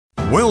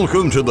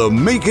Welcome to the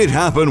Make It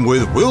Happen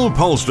with Will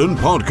Polston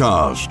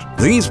podcast.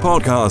 These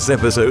podcast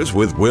episodes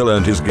with Will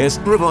and his guests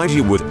provide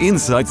you with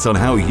insights on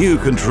how you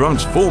can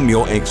transform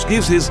your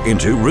excuses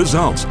into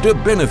results to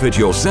benefit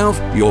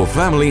yourself, your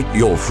family,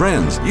 your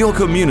friends, your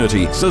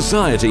community,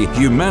 society,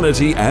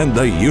 humanity, and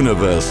the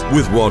universe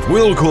with what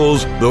Will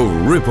calls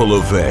the ripple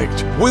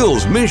effect.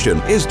 Will's mission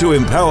is to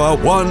empower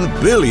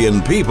 1 billion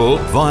people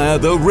via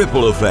the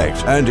ripple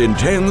effect and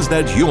intends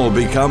that you'll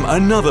become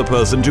another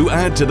person to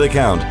add to the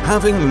count,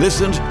 having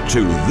listened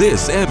to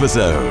this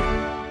episode.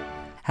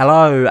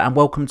 Hello and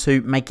welcome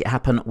to Make It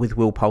Happen with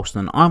Will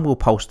Polston. I'm Will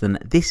Polston.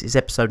 This is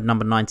episode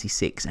number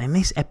 96, and in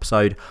this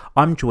episode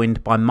I'm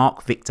joined by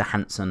Mark Victor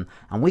Hansen,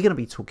 and we're going to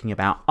be talking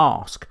about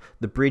Ask,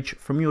 the bridge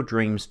from your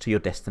dreams to your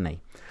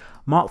destiny.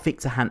 Mark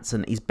Victor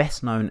Hansen is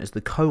best known as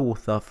the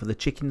co-author for the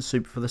Chicken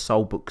Soup for the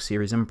Soul book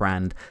series and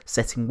brand,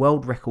 setting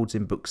world records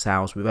in book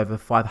sales with over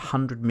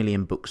 500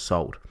 million books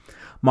sold.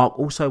 Mark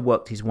also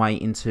worked his way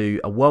into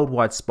a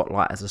worldwide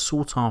spotlight as a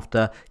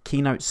sought-after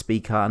keynote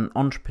speaker and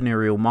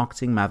entrepreneurial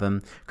marketing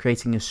maven,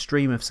 creating a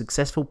stream of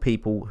successful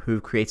people who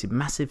have created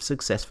massive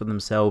success for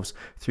themselves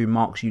through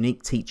Mark's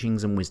unique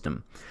teachings and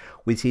wisdom.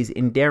 With his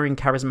endearing,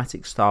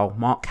 charismatic style,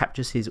 Mark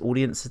captures his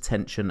audience's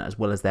attention as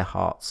well as their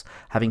hearts.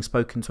 Having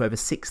spoken to over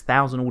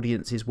 6,000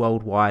 audiences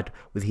worldwide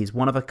with his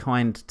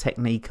one-of-a-kind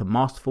technique and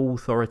masterful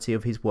authority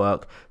of his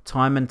work,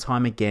 time and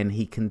time again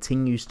he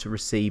continues to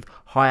receive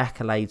high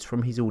accolades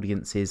from his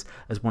audiences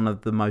as one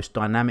of the most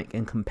dynamic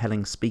and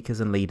compelling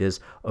speakers and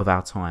leaders of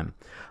our time.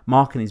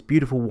 Mark and his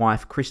beautiful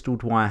wife,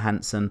 Dwyer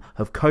Hansen,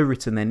 have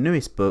co-written their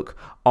newest book,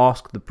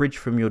 Ask, the Bridge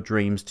from Your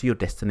Dreams to Your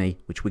Destiny,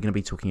 which we're going to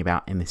be talking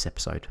about in this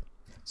episode.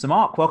 So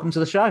Mark, welcome to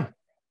the show.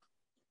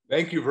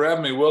 Thank you for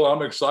having me, Will.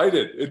 I'm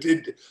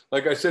excited.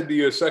 Like I said to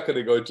you a second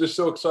ago, it's just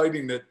so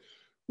exciting that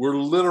we're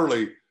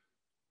literally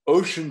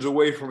oceans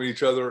away from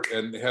each other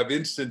and have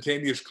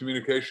instantaneous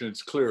communication.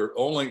 It's clear.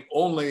 Only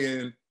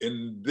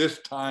in this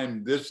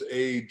time, this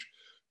age,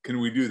 can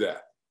we do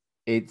that.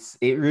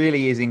 It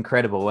really is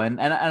incredible,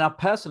 and I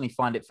personally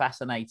find it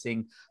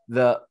fascinating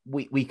that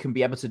we can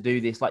be able to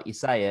do this, like you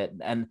say,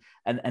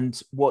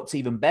 and what's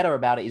even better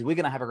about it is we're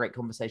going to have a great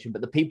conversation,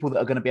 but the people that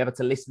are going to be able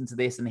to listen to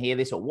this and hear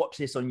this or watch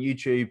this on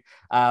YouTube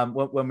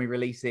when we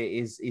release it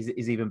is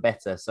even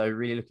better. So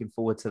really looking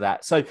forward to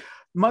that. So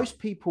most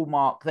people,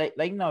 Mark,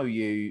 they know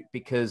you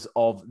because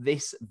of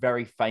this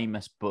very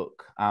famous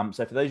book.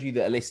 So for those of you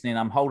that are listening,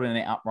 I'm holding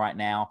it up right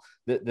now.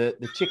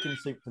 The Chicken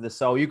Soup for the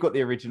Soul. You've got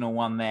the original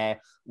one there,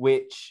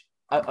 which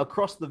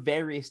across the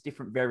various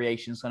different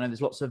variations, I know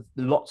there's lots of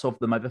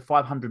them. Over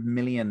 500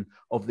 million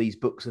of these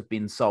books have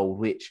been sold,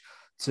 which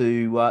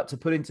to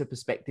put into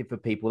perspective for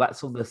people,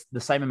 that's all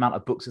the same amount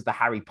of books as the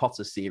Harry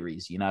Potter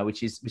series, you know,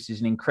 which is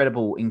an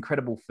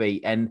incredible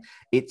feat, and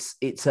it's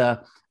an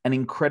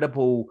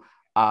incredible.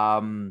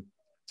 It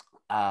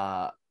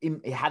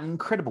had an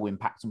incredible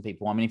impact on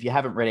people. I mean, if you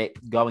haven't read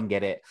it, go and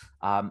get it.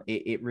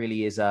 It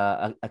really is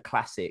a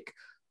classic.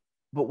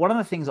 But one of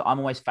the things that I'm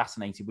always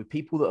fascinated with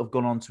people that have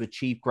gone on to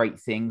achieve great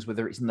things,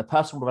 whether it's in the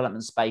personal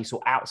development space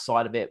or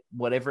outside of it,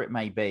 whatever it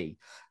may be,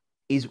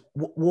 is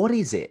what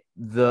is it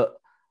that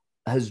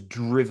has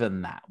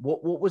driven that?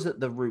 What was at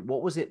the root?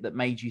 What was it that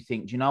made you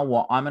think, do you know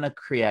what, I'm going to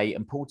create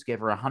and pull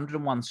together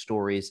 101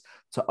 stories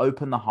to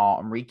open the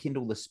heart and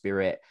rekindle the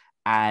spirit,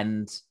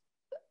 and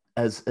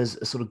as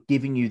sort of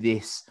giving you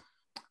this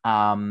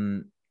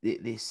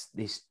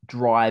this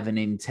drive and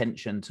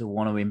intention to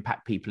want to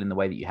impact people in the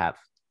way that you have?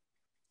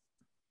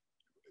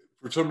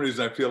 For some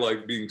reason, I feel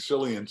like being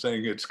silly and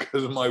saying it's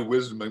because of my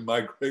wisdom and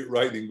my great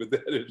writing, but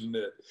that isn't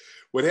it.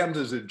 What happens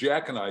is that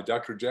Jack and I,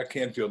 Dr. Jack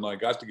Canfield and I,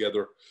 got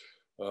together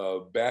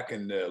back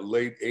in the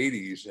late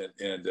 80s,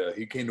 and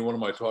he came to one of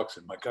my talks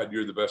and, my God,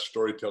 you're the best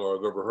storyteller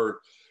I've ever heard.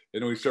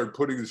 And we started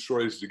putting the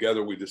stories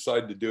together. We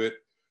decided to do it.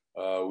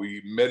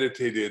 We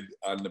meditated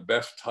on the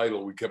best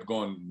title. We kept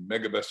going,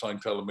 mega best-selling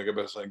title, mega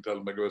best-selling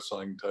title, mega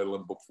best-selling title.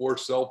 And before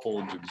cell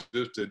phones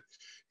existed,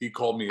 he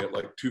called me at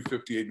like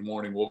 2:58 in the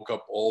morning, woke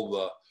up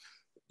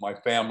my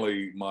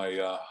family,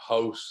 my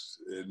house,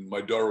 and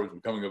my daughter was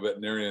becoming a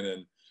veterinarian,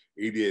 and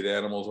 88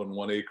 animals on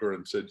 1 acre,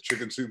 and said,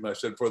 chicken soup. And I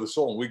said, for the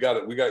soul. And we got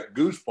it. We got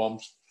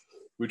goosebumps,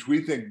 which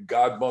we think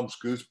God bumps,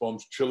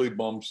 goosebumps, chili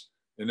bumps,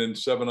 and then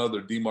 7 other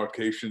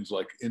demarcations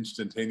like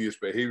instantaneous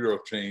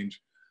behavioral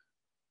change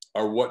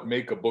are what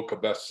make a book a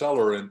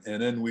bestseller.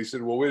 And then we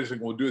said, well, wait a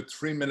second, we'll do it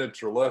 3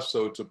 minutes or less.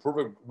 So it's a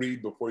perfect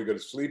read before you go to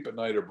sleep at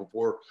night, or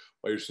before,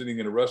 while you're sitting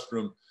in a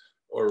restroom,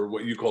 or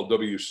what you call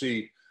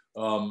WC.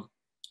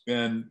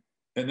 And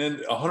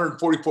then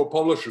 144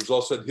 publishers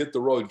all said, hit the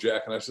road,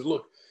 Jack. And I said,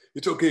 look,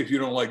 it's okay if you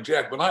don't like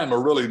Jack, but I am a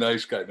really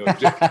nice guy. No,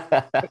 Jack,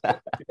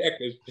 Jack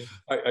is,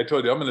 I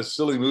told you, I'm in a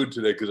silly mood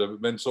today because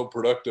I've been so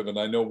productive, and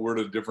I know we're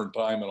at a different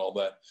time and all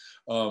that.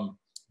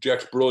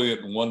 Jack's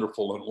brilliant and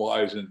wonderful and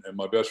wise, and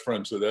my best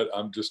friend. So that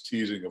I'm just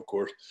teasing, of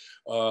course.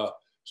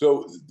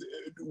 So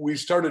we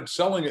started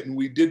selling it, and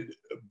we did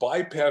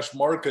bypass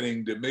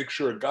marketing to make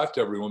sure it got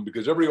to everyone,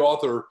 because every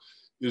author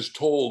is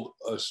told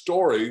a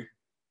story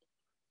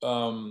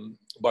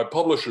by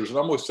publishers, and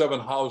I'm with 7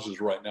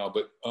 houses right now,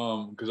 but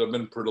because I've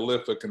been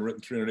prolific and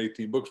written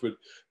 318 books, but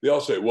they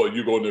all say, well,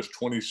 you go on this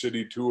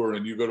 20-city tour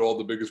and you go to all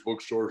the biggest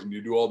bookstores and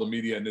you do all the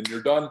media and then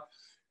you're done.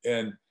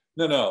 And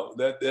no,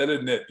 that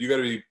isn't it. You got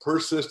to be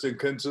persistent,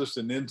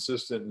 consistent,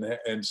 insistent,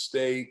 and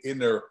stay in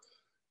there.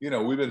 You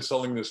know, we've been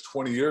selling this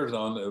 20 years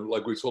on,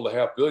 like we sold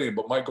 $500 million,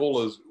 but my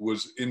goal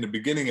was in the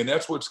beginning, and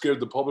that's what scared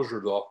the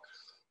publishers off.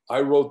 I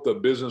wrote the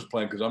business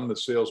plan because I'm the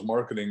sales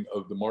marketing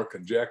of the Mark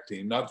and Jack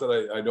team. Not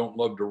that I don't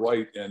love to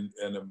write, and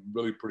I'm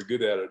really pretty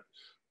good at it.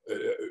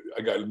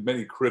 I got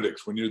many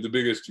critics. When you're the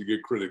biggest, you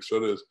get critics. So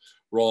does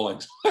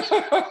Rawlings.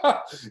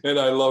 And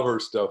I love her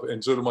stuff.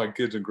 And so do my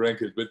kids and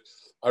grandkids. But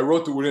I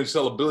wrote that we're going to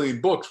sell 1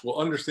 billion books. Well,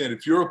 understand,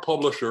 if you're a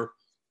publisher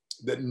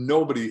that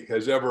nobody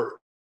has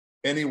ever,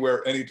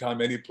 anywhere, anytime,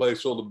 any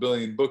place sold 1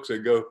 billion books, they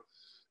go,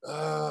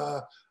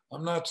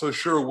 I'm not so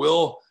sure,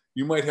 Will.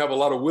 You might have a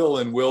lot of will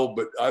in Will,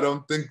 but I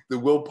don't think the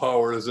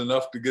willpower is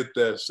enough to get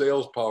the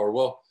sales power.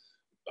 Well,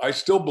 I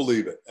still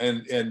believe it.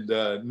 And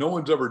no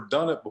one's ever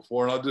done it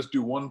before. And I'll just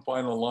do one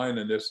final line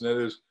in this, and that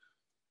is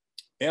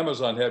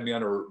Amazon had me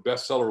on a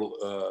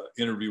bestseller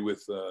interview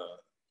with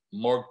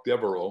Mark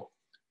Devereaux,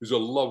 who's a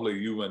lovely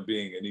human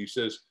being. And he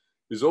says,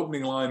 his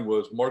opening line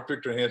was, Mark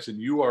Victor Hansen,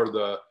 you are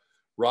the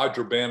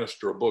Roger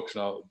Bannister of books.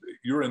 Now,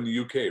 you're in the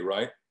UK,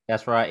 right?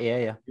 That's right.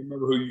 Yeah.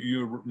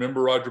 You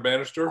remember Roger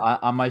Bannister?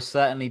 I most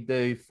certainly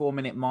do. 4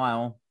 Minute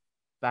Mile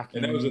back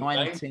in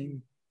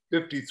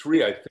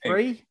 1953, I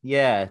think.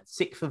 Yeah.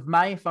 6th of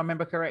May, if I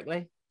remember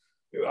correctly.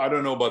 I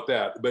don't know about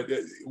that. But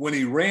when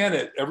he ran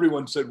it,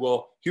 everyone said,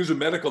 well, he was a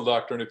medical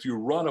doctor. And if you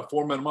run a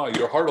 4 minute mile,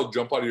 your heart will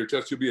jump out of your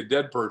chest. You'll be a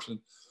dead person.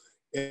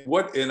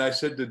 And I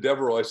said to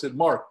Devereaux, I said,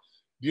 Mark,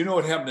 do you know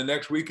what happened the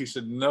next week? He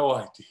said, no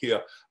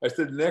idea. I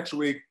said, next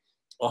week,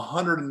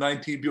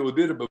 119 people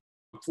did it. But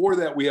before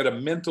that, we had a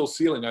mental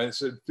ceiling. I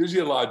said,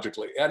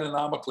 physiologically,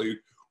 anatomically,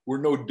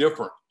 we're no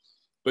different.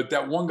 But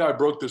that one guy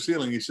broke the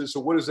ceiling. He said, so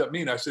what does that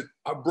mean? I said,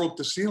 I broke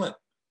the ceiling.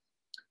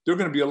 There are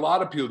going to be a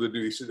lot of people that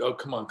do. He said, oh,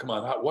 come on.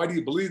 Why do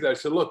you believe that? I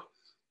said, look,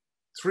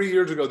 3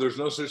 years ago, there's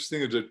no such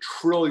thing as $1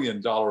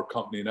 trillion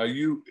company. Now,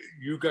 you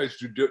guys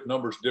do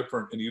numbers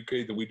different in the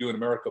UK than we do in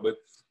America. But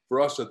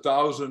for us,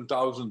 1,000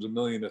 thousands, a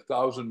million,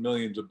 1,000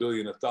 millions, a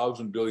billion,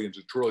 1,000 billions,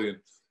 a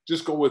trillion.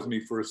 Just go with me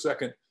for a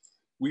second.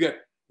 We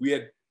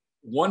had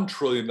 $1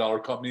 trillion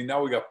company.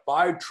 Now we got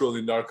 $5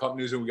 trillion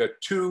companies, and we got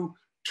 $2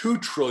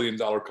 trillion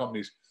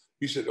companies.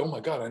 He said, oh my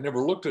God, I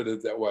never looked at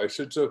it that way. I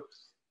said, so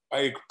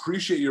I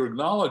appreciate your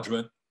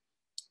acknowledgement,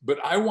 but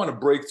I want to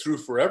break through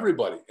for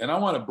everybody. And I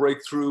want to break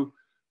through.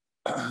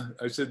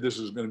 I said, this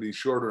is going to be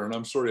shorter, and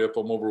I'm sorry if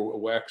I'm over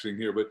waxing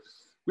here, but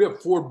we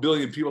have 4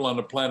 billion people on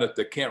the planet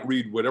that can't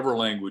read whatever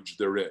language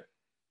they're in.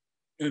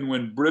 And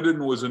when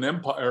Britain was an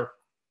empire,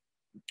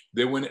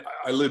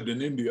 I lived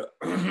in India.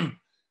 I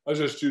was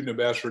a student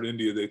ambassador in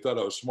India. They thought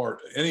I was smart.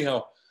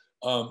 Anyhow,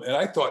 and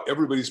I thought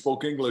everybody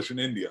spoke English in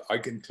India. I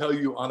can tell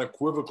you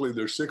unequivocally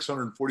there's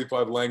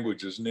 645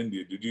 languages in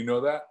India. Did you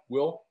know that,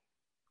 Will?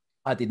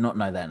 I did not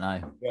know that,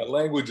 no. Yeah,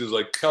 languages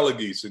like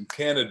Telugu and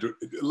Kannada,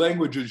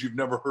 languages you've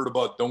never heard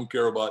about, don't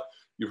care about.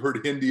 You've heard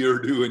Hindi,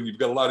 Urdu, and you've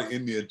got a lot of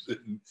Indians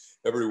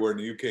everywhere in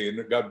the UK,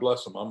 and God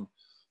bless them.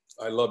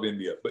 I love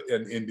India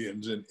and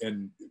Indians,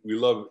 and we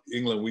love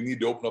England. We need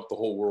to open up the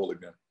whole world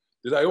again.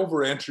 Did I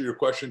over answer your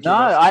question? No,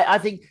 I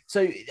think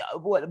so.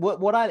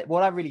 What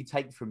I really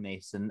take from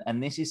this,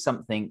 and this is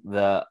something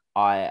that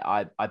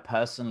I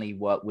personally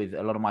work with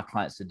a lot of my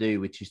clients to do,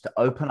 which is to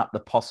open up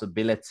the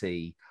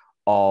possibility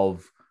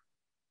of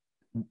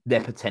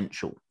their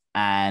potential.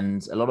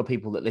 And a lot of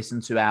people that listen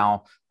to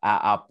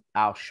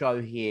our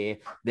show here,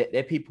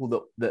 they're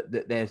people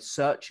that they're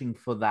searching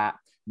for that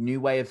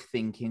new way of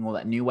thinking or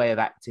that new way of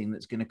acting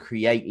that's going to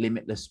create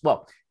limitless.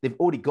 Well, they've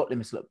already got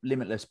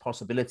limitless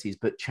possibilities,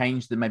 but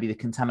change maybe the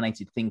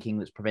contaminated thinking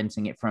that's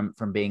preventing it from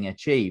being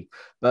achieved.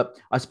 But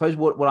I suppose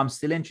what I'm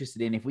still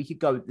interested in, if we could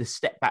go the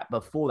step back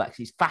before that,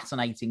 because it's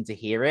fascinating to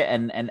hear it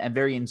and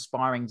very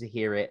inspiring to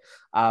hear it,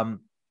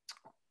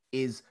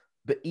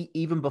 but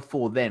even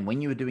before then,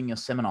 when you were doing your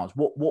seminars,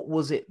 what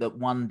was it that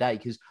one day,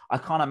 because I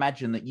can't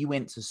imagine that you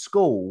went to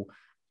school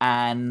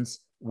and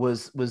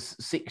was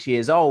 6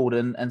 years old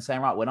and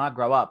saying, right, when I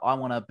grow up, I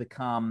want to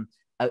become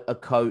a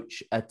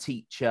coach, a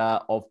teacher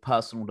of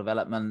personal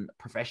development,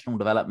 professional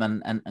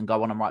development, and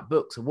go on and write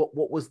books. So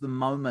what was the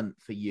moment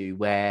for you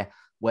where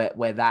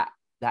that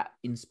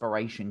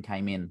inspiration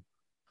came in?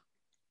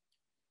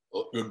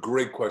 A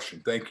great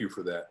question. Thank you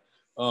for that.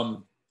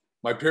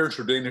 My parents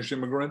were Danish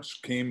immigrants,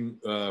 came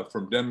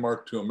from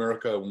Denmark to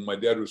America. When my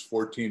dad was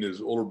 14,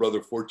 his older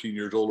brother, 14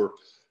 years older,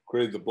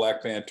 created the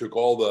Black Band, took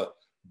all the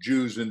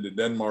Jews into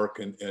Denmark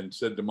and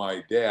said to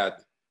my dad,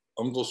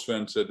 Uncle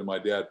Sven said to my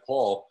dad,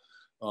 Paul,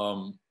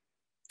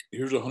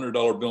 here's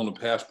 $100 bill and a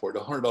passport.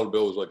 The $100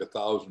 bill was like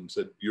 1,000,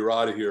 said, you're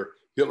out of here.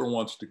 Hitler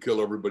wants to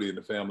kill everybody in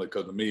the family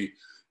because of me.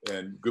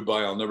 And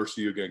goodbye, I'll never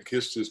see you again.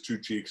 Kissed his 2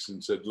 cheeks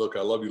and said, look,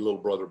 I love you,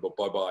 little brother, but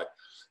bye-bye.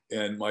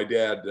 And my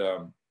dad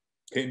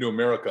came to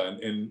America.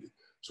 And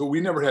so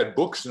we never had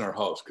books in our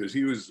house because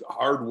he was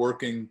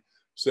hardworking,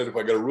 said, if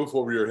I got a roof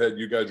over your head,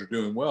 you guys are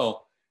doing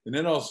well. And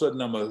then all of a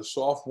sudden I'm a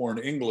sophomore in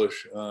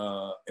English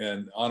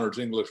and honors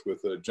English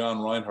with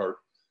John Reinhardt.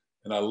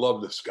 And I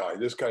love this guy.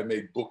 This guy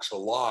made books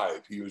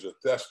alive. He was a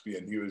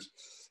thespian. He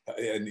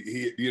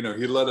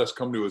let us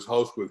come to his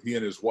house with he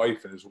and his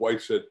wife. And his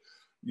wife said,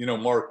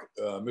 Mark,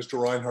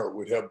 Mr. Reinhardt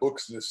would have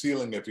books in the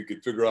ceiling if he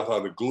could figure out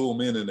how to glue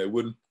them in and they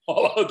wouldn't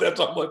fall out. That's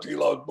how much he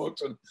loved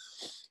books. And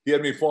he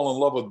had me fall in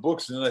love with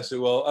books. And then I said,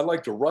 well, I'd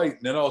like to write.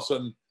 And then all of a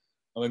sudden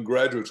I'm in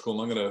graduate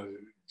school and I'm going to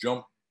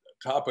jump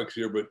topics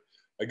here, but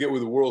I get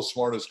with the world's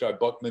smartest guy,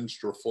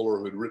 Buckminster Fuller,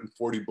 who had written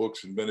 40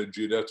 books, invented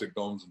geodesic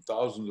domes and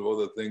thousands of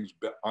other things,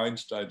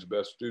 Einstein's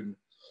best student.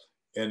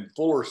 And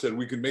Fuller said,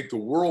 we can make the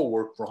world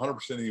work for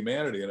 100% of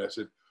humanity. And I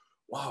said,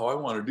 wow, I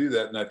want to do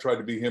that. And I tried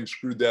to be him,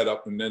 screwed that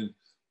up, and then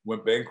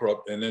went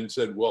bankrupt, and then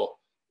said, well,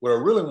 what I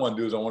really want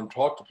to do is I want to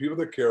talk to people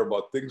that care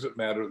about things that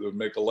matter, that would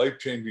make a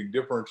life-changing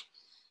difference.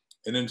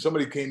 And then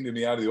somebody came to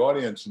me out of the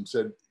audience and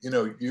said,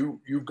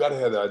 you've got to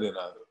have that in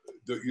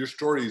your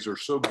stories are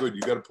so good.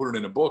 You got to put it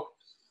in a book.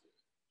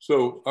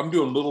 So I'm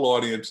doing a little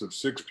audience of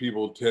 6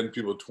 people, 10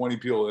 people, 20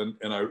 people.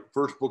 And our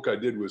first book I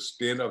did was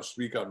Stand Up,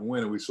 Speak Out and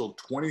Win. And we sold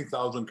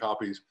 20,000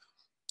 copies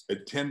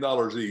at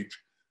 $10 each,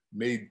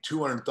 made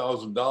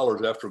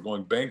 $200,000 after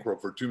going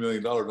bankrupt for $2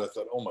 million. And I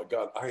thought, oh my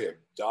God, I have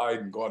died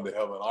and gone to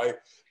heaven.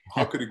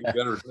 How could it get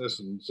better than this?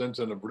 And since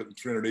then I've written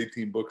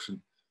 318 books. And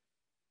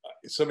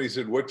somebody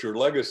said, what's your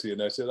legacy?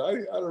 And I said, I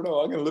don't know.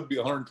 I'm going to live the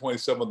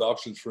 127th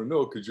options for a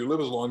no, because you live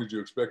as long as you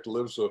expect to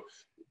live. So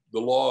the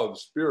law of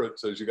spirit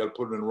says you got to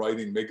put it in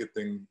writing, make a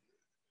thing.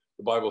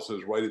 The Bible says,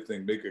 write a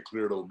thing, make it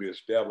clear, it'll be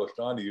established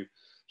onto you.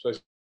 So I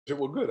said,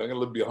 well, good. I'm going to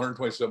live the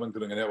 127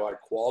 because I'm going to have a high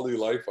quality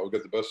life. I've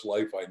got the best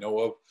life I know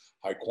of,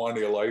 high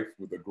quantity of life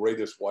with the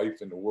greatest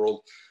wife in the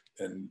world.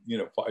 And,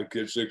 5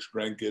 kids, 6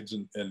 grandkids,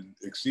 and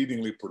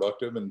exceedingly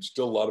productive, and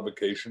still a lot of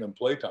vacation and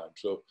playtime.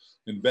 So,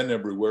 and been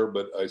everywhere,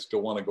 but I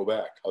still want to go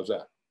back. How's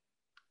that?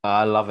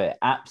 I love it.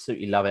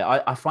 Absolutely love it.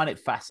 I find it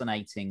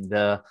fascinating.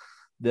 A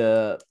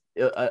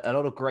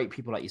lot of great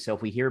people like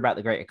yourself, we hear about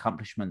the great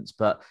accomplishments,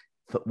 but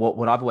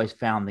what I've always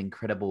found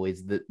incredible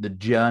is the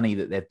journey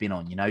that they've been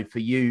on. For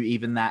you,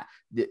 even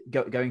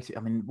going through, I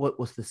mean,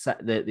 what's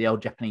the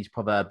old Japanese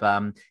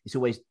proverb? It's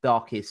always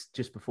darkest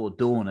just before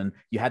dawn. And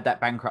you had that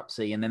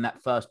bankruptcy, and then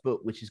that first book,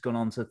 which has gone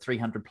on to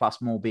 300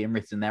 plus more being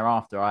written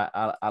thereafter.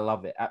 I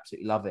love it.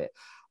 Absolutely love it.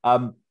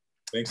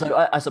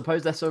 So I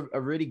suppose that's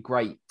a really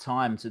great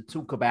time to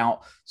talk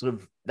about sort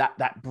of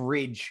that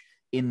bridge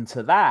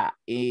into that.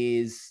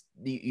 Is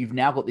you've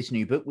now got this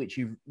new book, which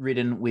you've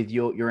written with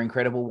your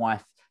incredible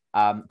wife,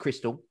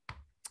 Crystal,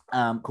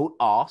 called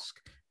Ask,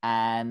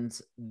 and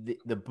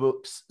the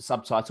book's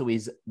subtitle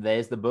is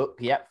There's the Book.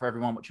 Yep, for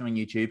everyone watching on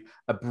YouTube,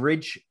 A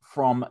Bridge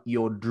from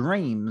Your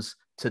Dreams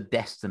to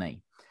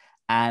Destiny.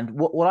 And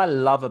what I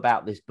love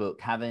about this book,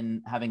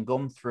 having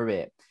gone through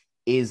it,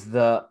 is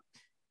that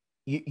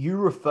you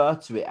refer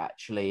to it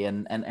actually,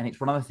 and it's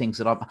one of the things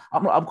that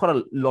I'm quite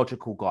a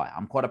logical guy.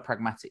 I'm quite a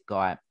pragmatic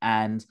guy,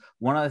 and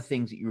one of the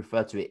things that you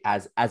refer to it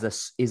as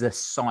is a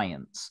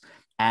science.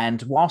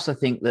 And whilst I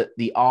think that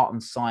the art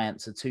and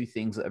science are 2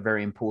 things that are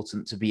very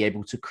important to be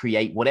able to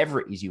create whatever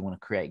it is you want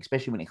to create,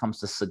 especially when it comes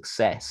to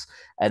success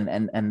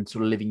and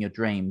sort of living your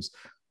dreams,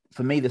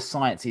 for me, the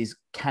science is,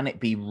 can it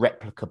be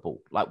replicable?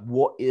 Like,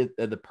 what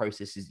are the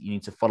processes you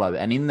need to follow?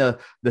 And in the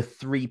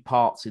 3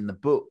 parts in the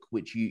book,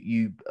 which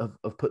you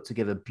have put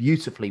together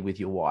beautifully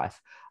with your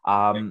wife,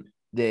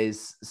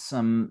 there's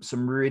some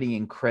really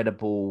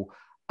incredible,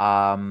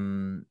 I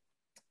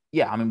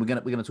mean, we're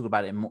gonna talk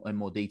about it in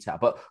more detail.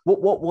 But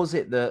what was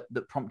it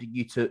that prompted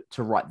you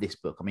to write this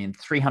book? I mean,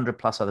 300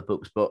 plus other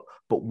books, but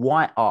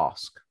why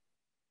Ask?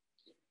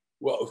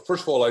 Well,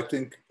 first of all, I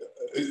think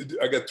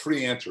I got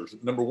 3 answers.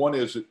 Number one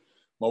is that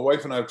my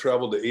wife and I have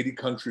traveled to 80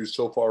 countries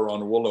so far around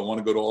the world. I want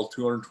to go to all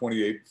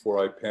 228 before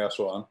I pass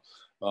on,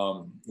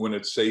 when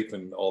it's safe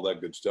and all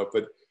that good stuff.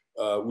 But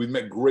we've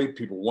met great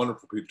people,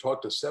 wonderful people,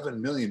 talked to 7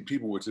 million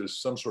people, which is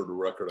some sort of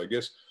record, I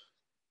guess.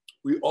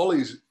 We all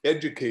these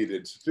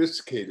educated,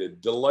 sophisticated,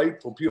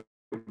 delightful people.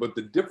 But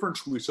the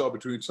difference we saw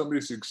between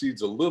somebody who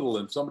succeeds a little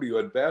and somebody who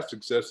had vast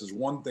success is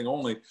one thing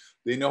only: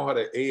 they know how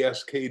to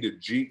ASK to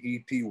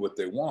GET what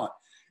they want.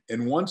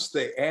 And once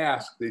they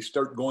ask, they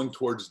start going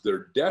towards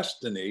their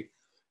destiny.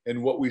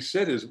 And what we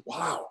said is,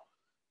 wow,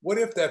 what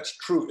if that's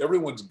true?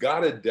 Everyone's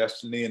got a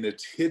destiny and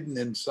it's hidden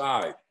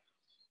inside.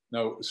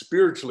 Now,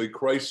 spiritually,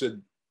 Christ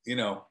said,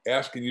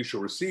 ask and you shall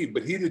receive,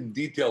 but he didn't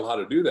detail how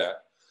to do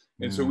that.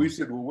 And so we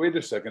said, well, wait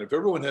a second, if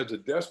everyone has a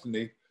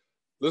destiny,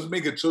 let's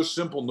make it so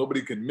simple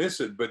nobody can miss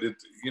it. But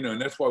it's,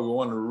 and that's why we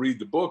wanted to read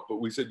the book.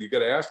 But we said, you got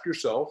to ask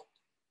yourself,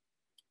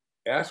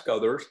 ask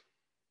others,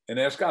 and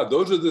ask God.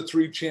 Those are the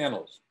 3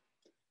 channels.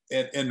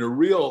 And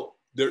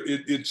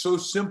it's so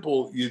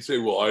simple. You'd say,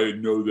 well, I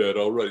know that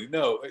already.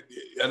 No,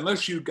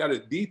 unless you got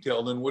it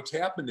detailed. And what's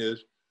happened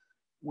is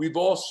we've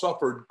all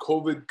suffered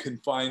COVID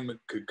confinement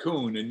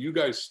cocoon. And you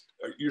guys,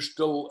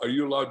 are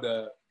you allowed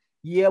to?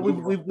 Yeah,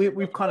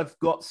 we've kind of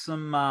got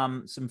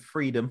some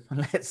freedom,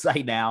 let's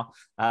say now.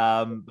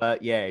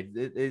 But yeah,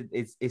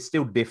 it's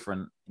still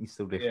different. He's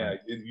still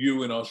different. Yeah,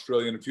 you in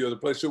Australia and a few other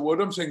places. So what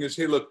I'm saying is,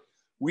 hey, look,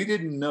 we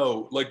didn't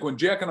know, like when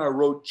Jack and I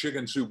wrote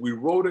Chicken Soup, we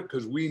wrote it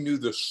because we knew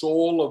the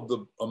soul of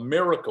the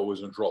America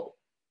was in trouble.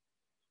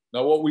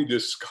 Now, what we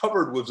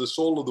discovered was the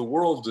soul of the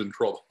world's in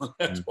trouble.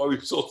 That's why we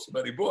sold so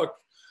many books.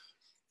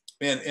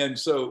 And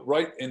so,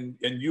 right, and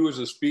you as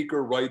a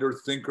speaker, writer,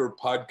 thinker,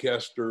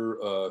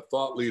 podcaster,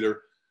 thought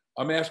leader,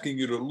 I'm asking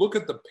you to look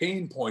at the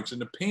pain points,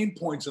 and the pain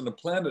points on the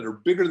planet are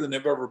bigger than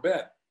they've ever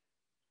been,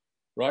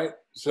 right?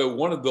 So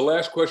one of the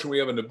last question we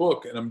have in the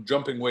book, and I'm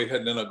jumping way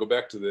ahead, and then I'll go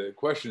back to the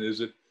question, is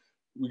that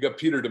we got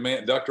Peter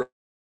DeMant, Dr.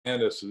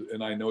 Andis,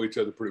 and I know each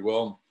other pretty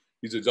well.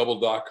 He's a double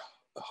doc,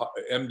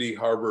 MD,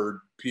 Harvard,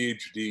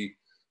 PhD,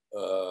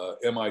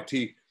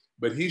 MIT.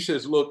 But he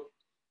says, look,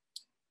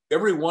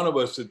 every one of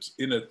us that's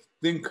in a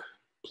think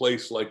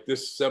place like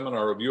this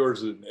seminar of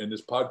yours and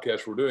this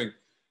podcast we're doing,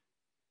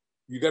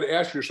 you got to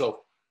ask yourself,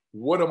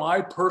 what am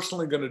I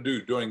personally going to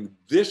do during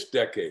this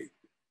decade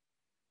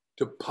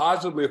to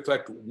positively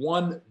affect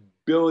 1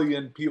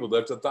 billion people?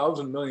 That's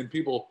 1,000 million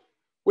people.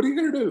 What are you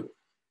going to do?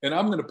 And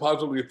I'm going to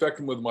positively affect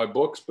them with my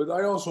books, but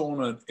I also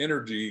own an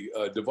energy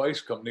device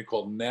company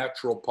called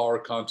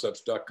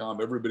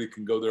naturalpowerconcepts.com. Everybody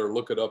can go there,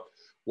 look it up,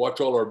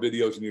 watch all our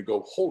videos, and you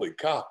go, holy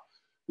cow,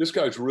 this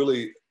guy's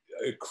really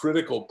a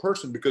critical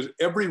person, because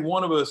every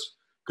one of us,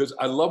 because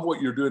I love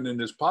what you're doing in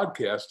this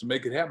podcast to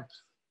make it happen.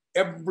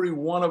 Every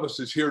one of us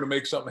is here to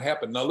make something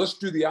happen. Now let's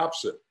do the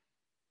opposite.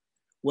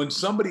 When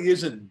somebody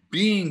isn't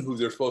being who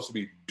they're supposed to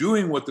be,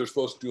 doing what they're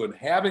supposed to do, and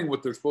having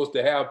what they're supposed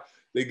to have,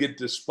 they get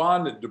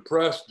despondent,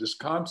 depressed,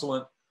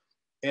 disconsolate,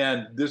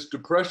 and this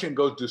depression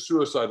goes to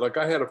suicide. Like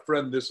I had a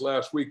friend this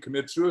last week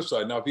commit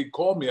suicide. Now, if he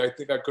called me, I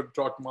think I could have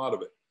talked him out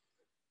of it.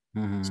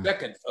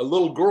 Second, a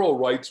little girl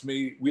writes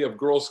me, we have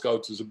Girl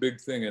Scouts is a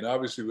big thing. And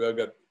obviously I've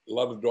got a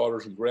lot of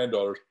daughters and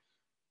granddaughters,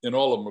 and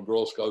all of them are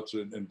Girl Scouts,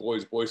 and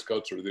boys, Boy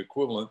Scouts are the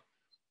equivalent.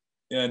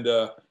 And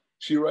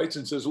she writes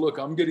and says, look,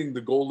 I'm getting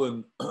the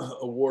Golden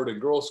Award in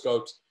Girl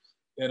Scouts,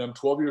 and I'm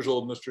 12 years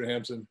old, Mr.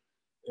 Hansen,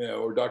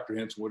 or Dr.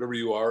 Hansen, whatever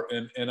you are.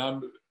 And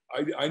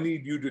I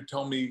need you to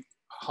tell me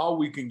how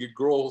we can get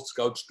Girl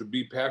Scouts to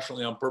be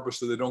passionately on purpose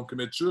so they don't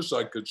commit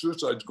suicide, because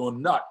suicide's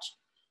going nuts.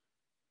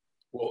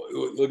 Well,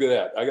 look at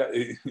that. I got,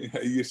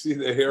 you see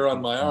the hair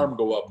on my arm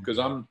go up, because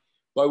I'm,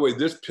 by the way,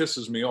 this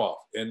pisses me off.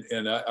 And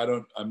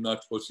I'm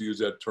not supposed to use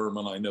that term,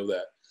 and I know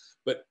that.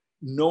 But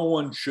no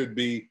one should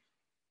be,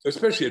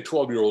 especially a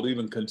 12-year-old,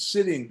 even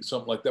considering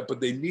something like that.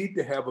 But they need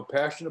to have a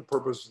passionate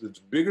purpose that's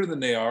bigger than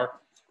they are,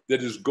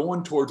 that is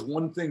going towards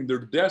one thing, their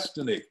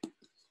destiny.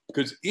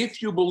 Because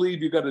if you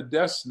believe you got a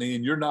destiny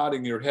and you're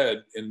nodding your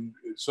head, and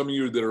some of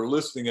you that are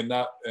listening and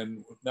not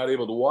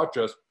able to watch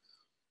us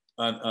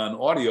on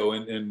audio,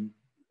 and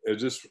as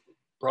this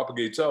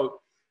propagates out,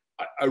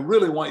 I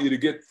really want you to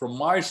get from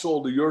my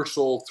soul to your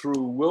soul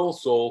through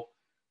Will's soul,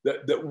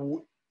 that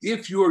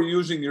if you are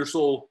using your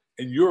soul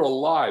and you're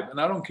alive, and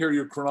I don't care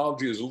your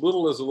chronology, as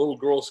little as a little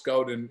Girl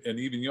Scout and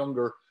even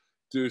younger,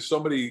 to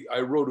somebody, I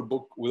wrote a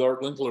book with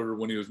Art Linkletter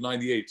when he was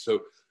 98.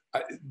 So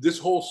this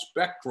whole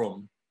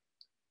spectrum,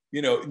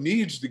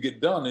 needs to get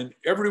done. And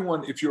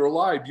everyone, if you're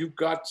alive, you've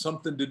got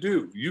something to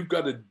do. You've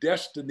got a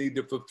destiny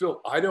to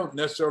fulfill. I don't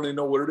necessarily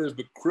know what it is,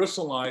 but Chris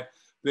and I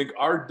think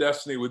our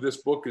destiny with this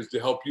book is to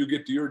help you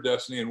get to your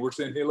destiny. And we're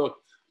saying, hey, look,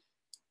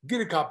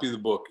 get a copy of the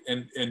book.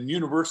 And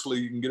universally,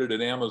 you can get it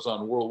at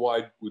Amazon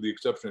worldwide, with the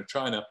exception of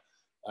China,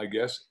 I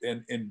guess,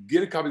 and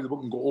get a copy of the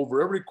book and go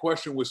over every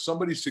question with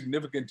somebody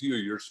significant to you,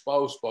 your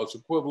spouse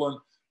equivalent,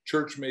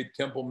 church mate,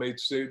 temple mate,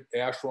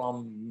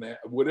 ashram,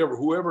 whatever,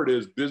 whoever it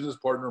is, business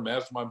partner,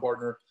 mastermind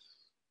partner,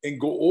 and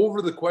go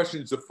over the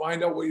questions to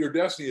find out what your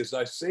destiny is.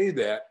 And I say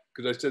that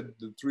because I said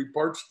the 3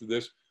 parts to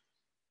this.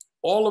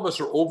 All of us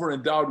are over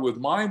endowed with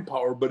mind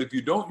power, but if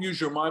you don't use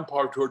your mind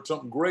power towards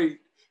something great,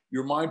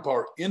 your mind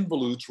power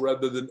involutes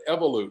rather than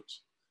evolutes.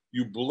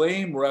 You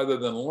blame rather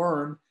than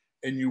learn,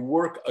 and you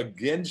work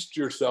against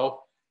yourself.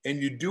 And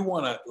you do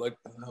want to, like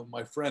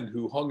my friend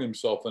who hung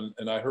himself,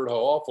 and I heard how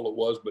awful it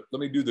was, but let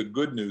me do the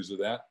good news of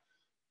that.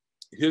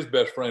 His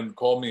best friend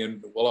called me,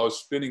 and while I was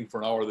spinning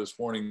for an hour this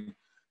morning,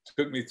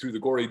 took me through the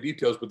gory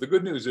details. But the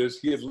good news is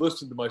he had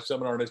listened to my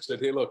seminar, and I said,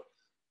 hey, look,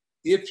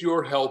 if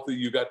you're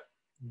healthy,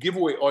 give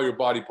away all your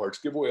body parts,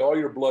 give away all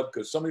your blood,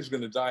 because somebody's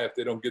going to die if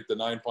they don't get the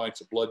 9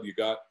 pints of blood you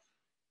got.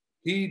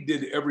 He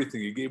did everything.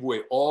 He gave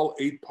away all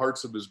 8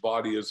 parts of his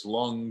body, his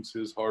lungs,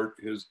 his heart,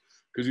 because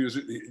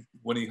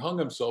when he hung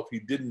himself, he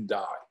didn't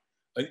die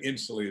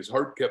instantly. His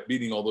heart kept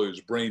beating, although he was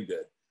brain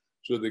dead.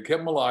 So they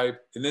kept him alive.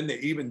 And then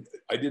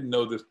I didn't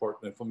know this part.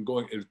 And if I'm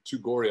going, it's too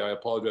gory, I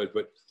apologize.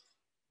 But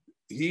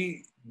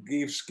he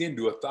gave skin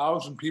to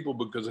 1,000 people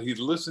because he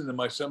listened to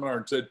my seminar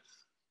and said,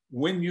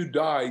 when you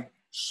die,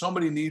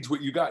 somebody needs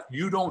what you got.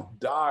 You don't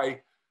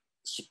die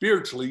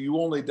spiritually, you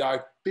only die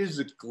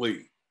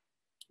physically.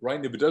 Right?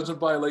 And if it doesn't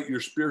violate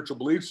your spiritual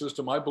belief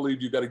system, I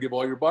believe you got to give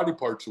all your body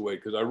parts away.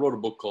 Because I wrote a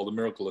book called The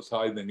Miracle of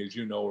Tithing, as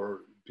you know,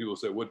 or people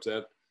say, what's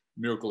that?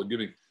 Miracle of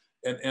Giving.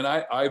 And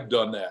I've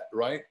done that,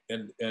 right?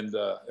 And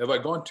have I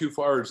gone too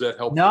far? Or is that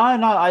helpful? No,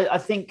 I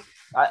think,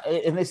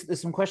 and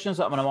there's some questions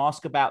that I'm going to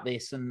ask about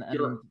this, and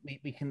Sure.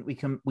 we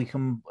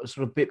can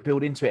sort of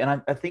build into it.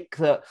 And I think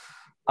that,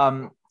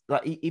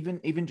 like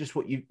even just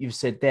what you've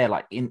said there,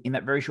 like in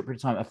that very short period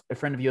of time, a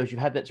friend of yours,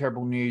 you've had that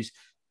terrible news.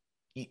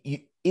 You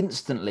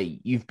instantly,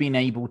 you've been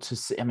able to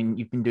see, I mean,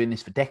 you've been doing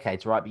this for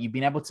decades, right? But you've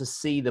been able to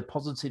see the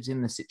positives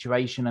in the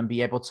situation and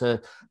be able to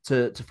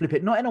flip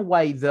it, not in a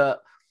way that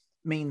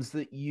means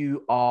that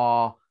you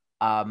are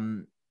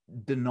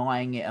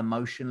denying it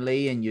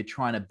emotionally and you're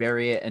trying to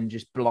bury it and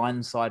just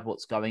blindside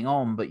what's going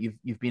on, but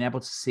you've been able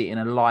to see it in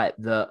a light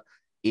that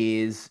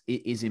is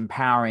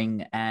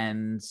empowering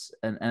and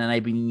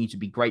enabling you to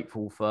be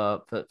grateful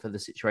for the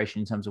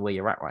situation in terms of where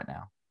you're at right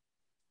now.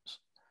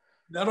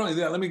 Not only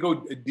that, let me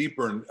go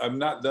deeper. And I've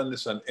not done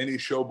this on any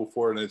show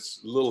before, and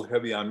it's a little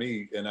heavy on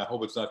me, and I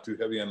hope it's not too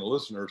heavy on the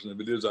listeners. And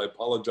if it is, I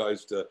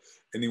apologize to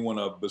anyone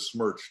I've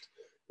besmirched.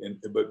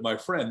 But my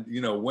friend,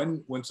 you know,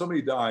 when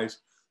somebody dies,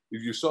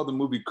 if you saw the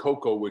movie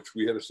Coco, which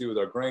we had to see with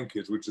our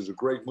grandkids, which is a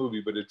great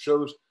movie, but it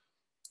shows,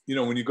 you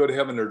know, when you go to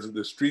heaven, there's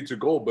the streets of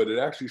gold, but it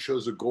actually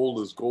shows the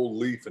gold as gold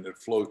leaf and it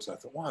floats. I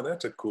thought, wow,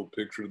 that's a cool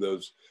picture of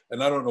those.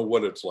 And I don't know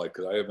what it's like,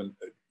 because I haven't,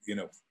 you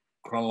know,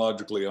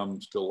 chronologically,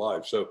 I'm still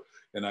alive. So,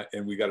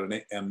 and we got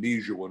an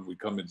amnesia when we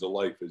come into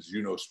life, as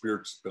you know,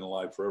 spirit's been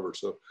alive forever.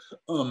 So,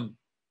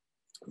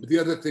 but the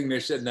other thing they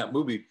said in that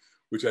movie,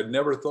 which I'd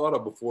never thought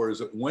of before, is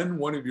that when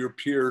one of your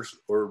peers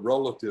or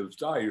relatives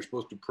die, you're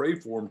supposed to pray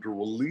for them to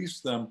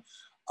release them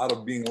out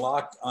of being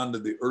locked onto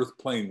the earth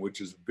plane, which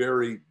is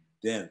very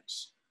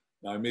dense.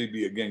 Now, I may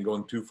be, again,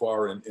 going too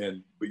far,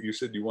 but you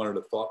said you wanted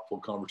a thoughtful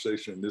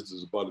conversation, and this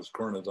is about as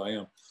current as I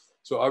am.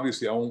 So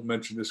obviously, I won't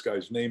mention this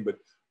guy's name, but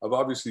I've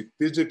obviously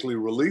physically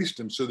released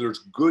him, so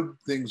there's good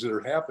things that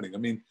are happening. I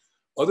mean,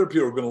 other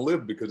people are going to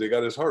live because they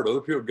got his heart.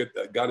 Other people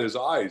got his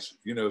eyes,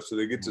 you know, so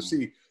they get to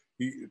see.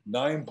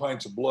 9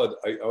 pints of blood.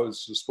 I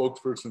was the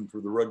spokesperson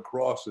for the Red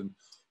Cross, and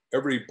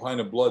every pint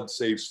of blood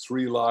saves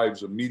 3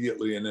 lives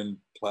immediately. And then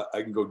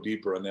I can go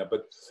deeper on that.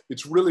 But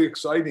it's really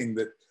exciting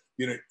that,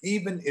 you know,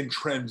 even in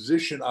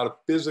transition out of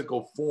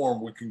physical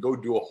form, we can go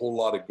do a whole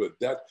lot of good.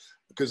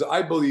 Because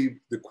I believe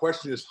the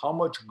question is, how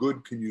much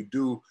good can you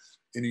do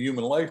in a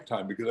human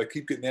lifetime? Because I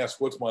keep getting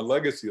asked, what's my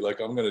legacy? Like,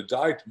 I'm going to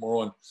die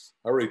tomorrow. And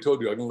I already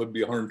told you, I'm going to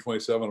be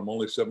 127. I'm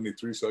only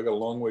 73. So I got a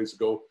long ways to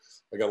go.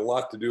 I got a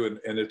lot to do.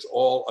 And it's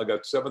all, I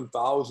got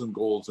 7,000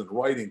 goals in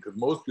writing, because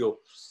most people,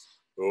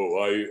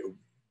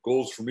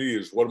 goals for me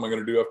is, what am I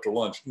going to do after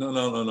lunch?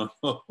 No.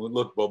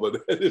 Look,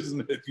 Bubba, that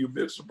isn't it. You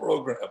missed the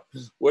program.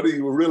 What are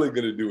you really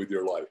going to do with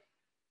your life?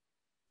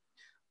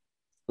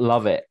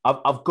 Love it.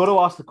 I've got to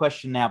ask the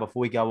question now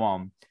before we go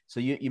on. So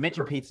you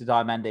mentioned Peter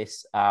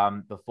Diamandis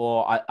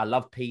before. I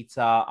love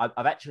Peter.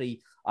 I've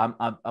actually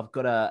I've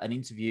got an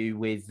interview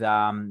with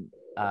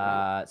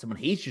someone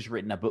he's just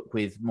written a book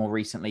with more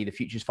recently, The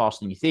Future's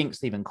Faster Than You Think,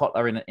 Stephen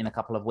Kotler, in a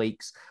couple of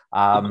weeks.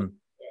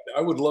 I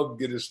would love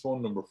to get his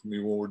phone number from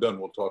you when we're done.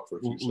 We'll talk for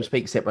a few seconds. We'll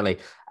speak separately,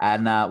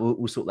 and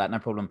we'll sort that, no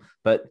problem.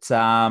 But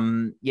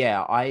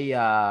yeah,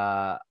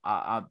 I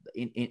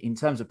in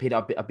terms of Peter,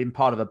 I've been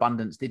part of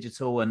Abundance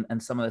Digital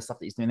and some of the stuff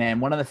that he's doing there.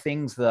 And one of the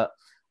things that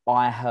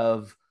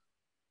I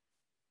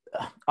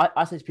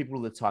say to people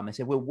all the time, they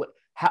say, well,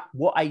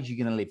 what age are you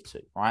going to live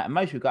to? Right. And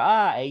most people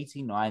go,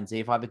 80, 90,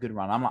 if I have a good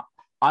run. I'm like,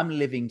 I'm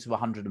living to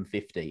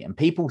 150. And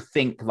people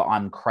think that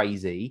I'm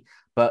crazy,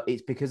 but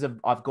it's because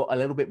I've got a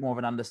little bit more of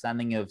an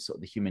understanding of sort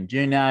of the human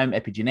genome,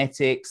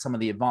 epigenetics, some of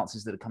the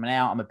advances that are coming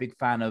out. I'm a big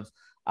fan of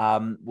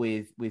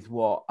with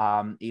what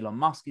Elon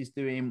Musk is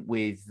doing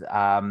with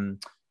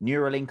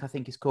Neuralink, I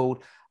think it's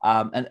called,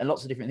 and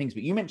lots of different things.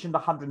 But you mentioned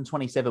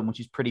 127, which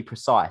is pretty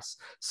precise.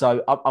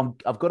 So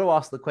I've got to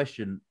ask the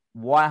question,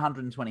 why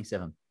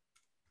 127?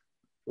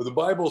 Well, the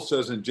Bible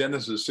says in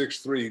Genesis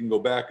 6:3, you can go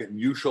back and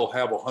you shall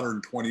have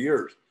 120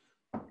 years.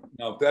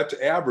 Now, if that's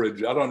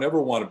average, I don't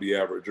ever want to be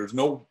average. There's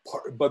no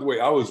part, by the way,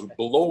 I was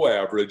below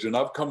average, and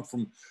I've come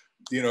from,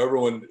 you know,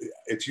 everyone,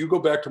 if you go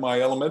back to my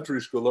elementary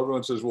school,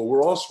 everyone says, well,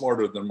 we're all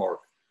smarter than Mark.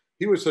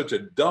 He was such a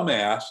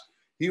dumbass.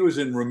 He was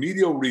in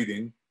remedial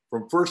reading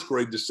from 1st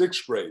grade to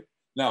 6th grade.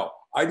 Now,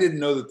 I didn't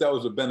know that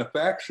was a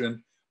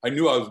benefaction. I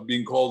knew I was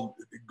being called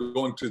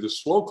going to the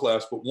slow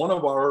class, but one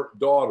of our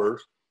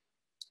daughters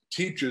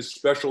teaches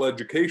special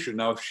education.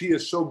 Now, she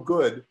is so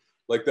good,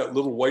 like that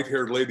little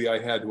white-haired lady I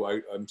had, who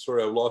I'm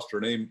sorry I lost her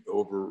name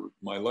over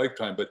my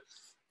lifetime, but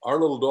our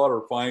little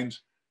daughter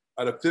finds,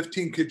 out of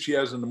 15 kids she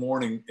has in the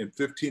morning and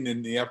 15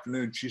 in the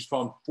afternoon, she's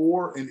found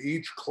 4 in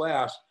each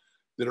class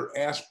that are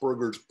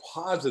Asperger's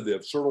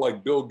positive, sort of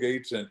like Bill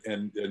Gates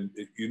and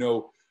you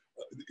know,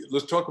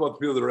 let's talk about the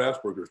people that are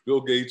Asperger's.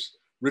 Bill Gates,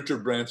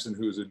 Richard Branson,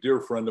 who is a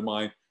dear friend of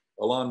mine,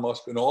 Elon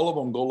Musk, and all of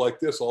them go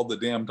like this all the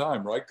damn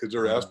time, right? Because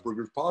they're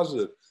Asperger's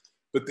positive.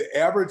 But the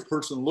average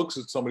person looks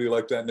at somebody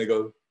like that and they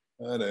go,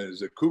 that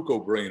is a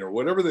cuckoo brain, or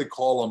whatever they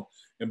call them,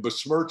 and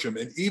besmirch them.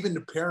 And even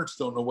the parents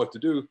don't know what to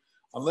do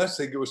unless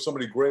they go with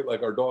somebody great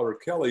like our daughter,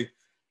 Kelly.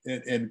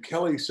 And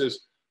Kelly says,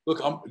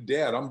 look,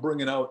 Dad, I'm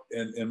bringing out,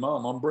 and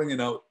Mom, I'm bringing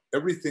out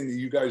everything that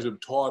you guys have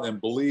taught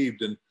and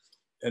believed.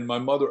 And my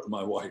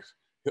wife,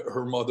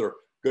 her mother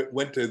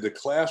went to the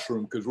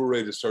classroom because we're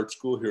ready to start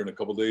school here in a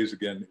couple of days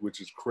again,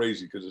 which is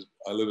crazy because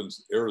I live in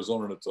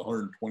Arizona and it's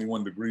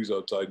 121 degrees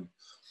outside. And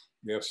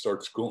we have to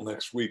start school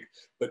next week.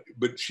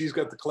 But she's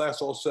got the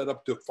class all set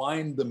up to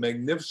find the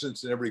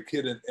magnificence in every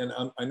kid. And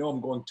I know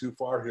I'm going too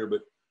far here,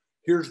 but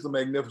here's the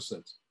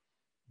magnificence.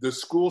 The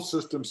school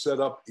system set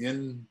up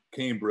in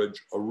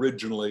Cambridge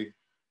originally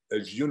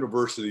as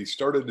university,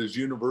 started as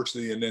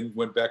university and then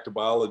went back to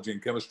biology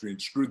and chemistry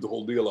and screwed the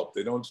whole deal up.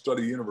 They don't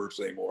study universe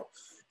anymore.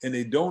 And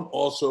they don't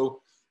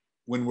also,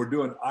 when we're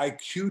doing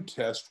IQ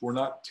tests, we're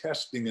not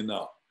testing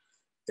enough.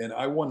 And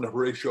I won the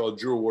Horatio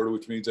Alger Award,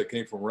 which means I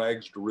came from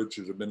rags to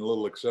riches. I've been a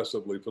little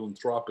excessively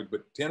philanthropic,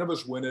 but 10 of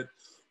us win it.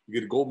 We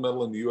get a gold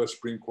medal in the US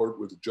Supreme Court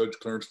with Judge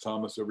Clarence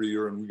Thomas every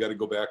year. And we got to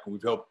go back, and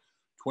we've helped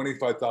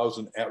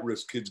 25,000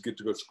 at-risk kids get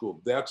to go to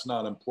school. That's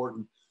not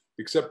important,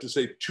 except to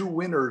say 2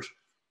 winners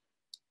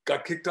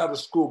got kicked out of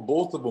school.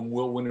 Both of them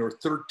will when they were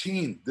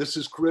 13. This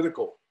is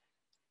critical.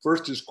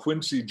 First is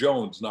Quincy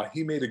Jones. Now,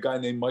 he made a guy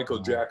named Michael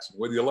Jackson.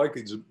 Whether you like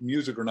his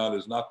music or not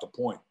is not the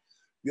point.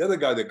 The other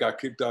guy that got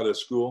kicked out of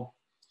school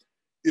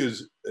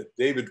is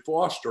David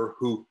Foster,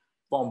 who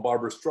found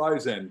Barbara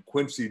Streisand.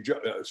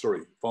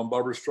 Found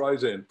Barbara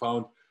Streisand,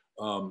 found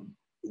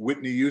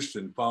Whitney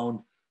Houston, found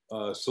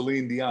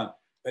Celine Dion.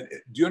 And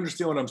do you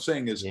understand what I'm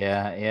saying? Is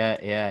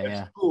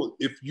yeah. School,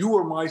 if you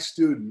were my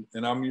student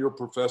and I'm your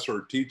professor,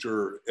 or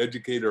teacher, or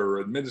educator, or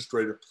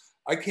administrator,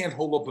 I can't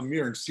hold up a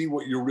mirror and see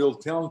what your real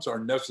talents are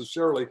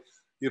necessarily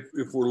if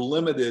we're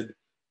limited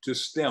to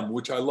STEM,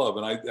 which I love.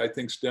 And I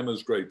think STEM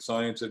is great.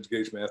 Science,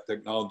 education, math,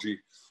 technology.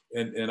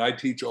 And I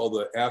teach all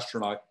the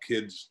astronaut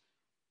kids,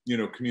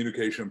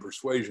 communication and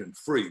persuasion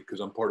free because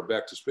I'm part of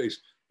Back to Space.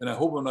 And I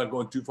hope I'm not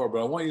going too far,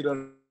 but I want you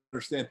to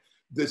understand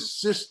this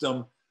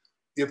system,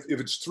 if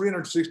it's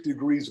 360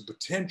 degrees of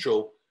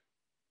potential,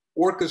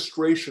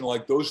 orchestration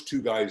like those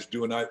 2 guys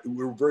do, and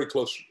we're very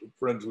close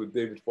friends with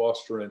David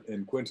Foster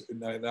and Quincy,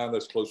 not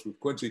as close with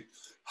Quincy.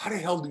 How the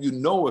hell do you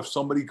know if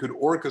somebody could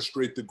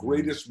orchestrate the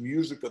greatest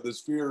music of the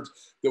spheres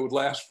that would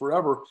last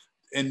forever?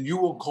 And you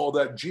will call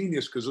that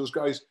genius because those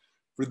guys,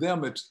 for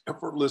them, it's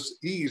effortless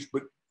ease.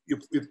 But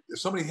if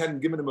somebody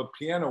hadn't given them a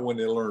piano when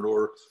they learned,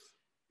 or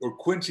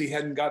Quincy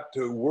hadn't got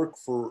to work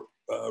for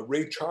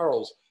Ray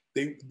Charles,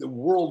 the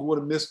world would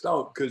have missed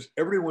out because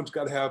everyone's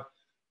got to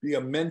be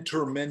a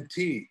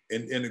mentor-mentee,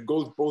 and it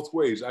goes both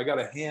ways. I got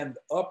a hand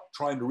up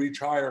trying to reach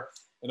higher,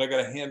 and I got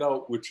a hand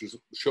out, which is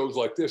shows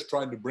like this,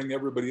 trying to bring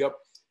everybody up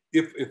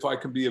if I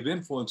can be of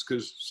influence,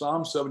 because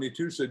Psalm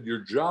 72 said your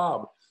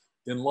job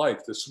in life,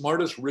 the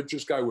smartest,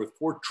 richest guy with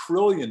 $4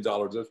 trillion,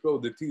 that's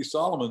probably the T.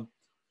 Solomon,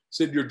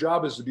 said your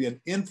job is to be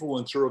an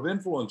influencer of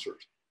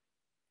influencers.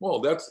 Well,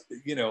 that's,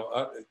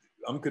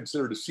 I'm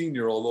considered a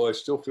senior, although I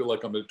still feel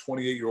like I'm a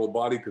 28-year-old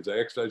body because I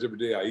exercise every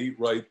day, I eat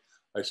right,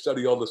 I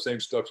study all the same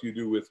stuff you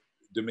do with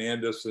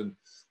Demandis and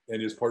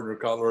his partner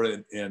Cutler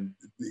and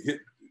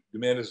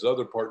Demandis'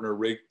 other partner,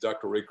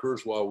 Dr. Ray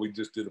Kurzweil. We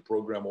just did a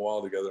program a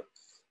while together.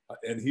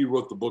 And he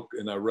wrote the book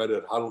and I read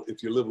it,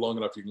 If You Live Long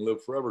Enough, You Can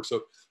Live Forever.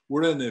 So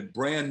we're in a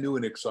brand new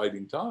and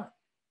exciting time.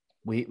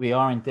 We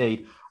are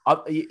indeed.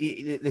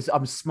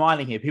 I'm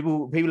smiling here.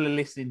 People are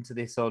listening to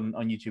this on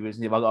YouTube.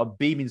 I've got a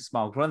beaming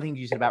smile. One of the things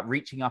you said about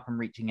reaching up and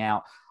reaching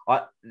out.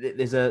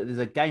 There's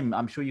a game,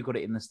 I'm sure you got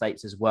it in the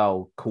States as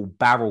well, called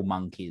Barrel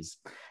Monkeys.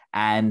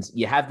 And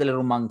you have the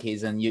little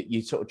monkeys and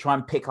you sort of try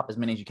and pick up as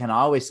many as you can. I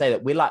always say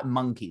that we're like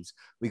monkeys.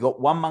 We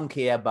got one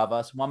monkey above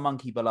us, one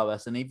monkey below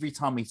us. And every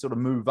time we sort of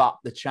move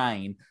up the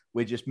chain,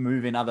 we're just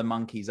moving other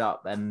monkeys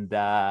up. And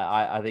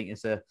I think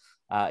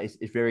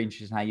it's very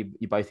interesting how you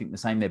both think the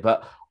same there.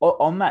 But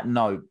on that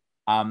note,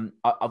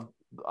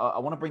 I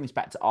want to bring this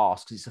back to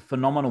Ask, because it's a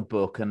phenomenal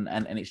book and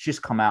it's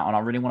just come out, and I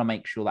really want to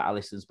make sure that our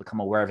listeners become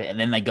aware of it and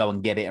then they go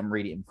and get it and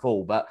read it in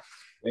full. But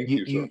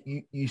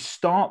you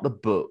start the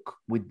book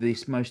with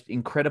this most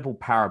incredible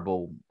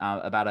parable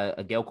about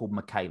a girl called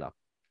Michaela.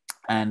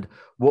 And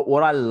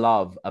what I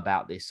love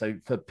about this, so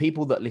for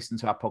people that listen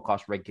to our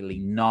podcast regularly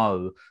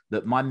know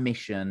that my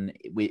mission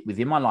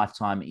within my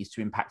lifetime is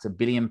to impact 1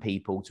 billion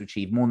people to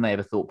achieve more than they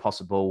ever thought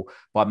possible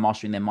by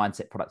mastering their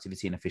mindset,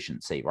 productivity, and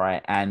efficiency,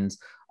 right? And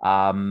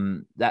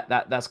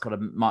that's kind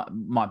of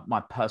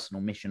my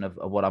personal mission of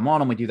what I'm on,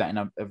 and we do that in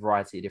a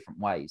variety of different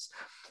ways.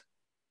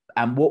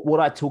 And what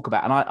I talk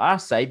about, and I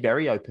say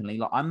very openly,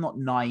 like I'm not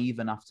naive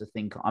enough to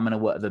think I'm going to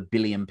work with 1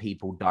 billion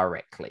people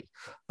directly.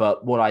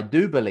 But what I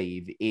do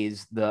believe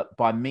is that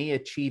by me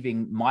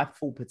achieving my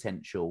full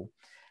potential,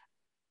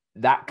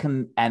 that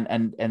can,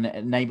 and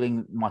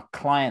enabling my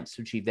clients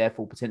to achieve their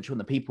full potential, and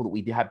the people that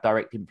we do have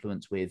direct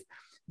influence with,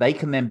 they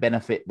can then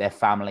benefit their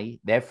family,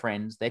 their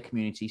friends, their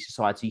community,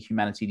 society,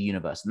 humanity, the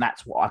universe. And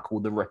that's what I call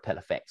the ripple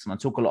effects. And I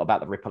talk a lot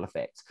about the ripple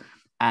effect.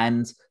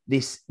 And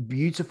this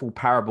beautiful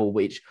parable,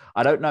 which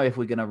I don't know if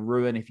we're going to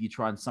ruin if you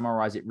try and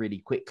summarize it really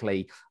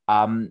quickly,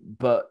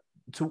 but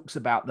talks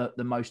about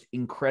the most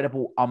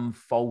incredible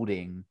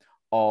unfolding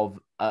of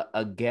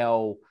a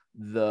girl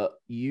that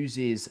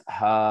uses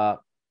her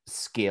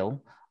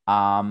skill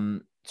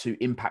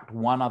impact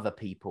one other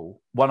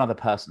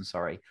person,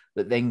 sorry,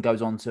 that then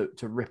goes on to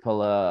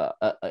ripple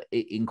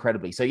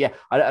incredibly. So yeah,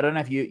 I don't know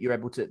if you're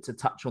able to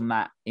touch on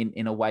that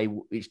in a way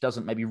which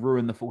doesn't maybe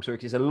ruin the full story,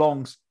 because it's a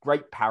long,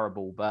 great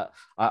parable, but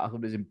I thought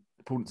it was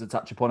important to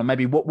touch upon. And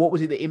maybe what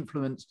was it that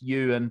influenced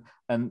you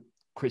and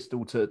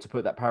Crystal to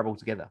put that parable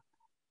together?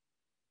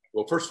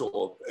 Well, first of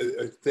all,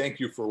 thank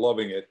you for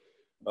loving it.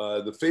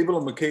 The Fable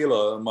of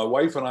Michaela, my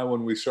wife and I,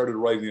 when we started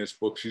writing this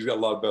book, she's got a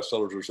lot of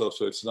bestsellers herself,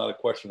 so it's not a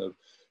question of,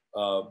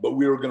 but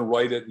we were going to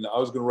write it, and I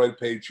was going to write a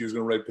page, she was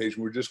going to write a page, and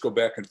we would just go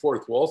back and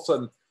forth. Well, all of a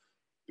sudden,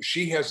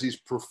 she has these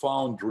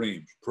profound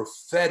dreams,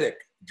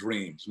 prophetic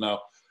dreams. Now,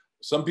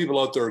 some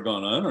people out there are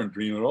going, I don't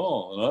dream at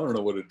all, and I don't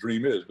know what a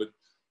dream is, but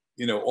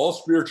all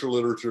spiritual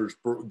literature's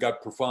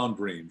got profound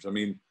dreams. I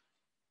mean,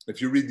 if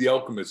you read The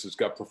Alchemist, it's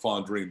got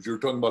profound dreams. You're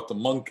talking about the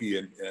monkey,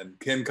 and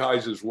Ken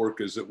Kaiser's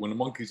work is that when the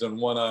monkey's on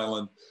one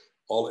island,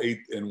 all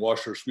ate and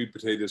washed their sweet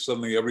potatoes,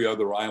 suddenly every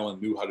other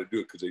island knew how to do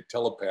it because they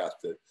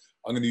telepathed it.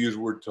 I'm going to use the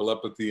word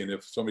telepathy, and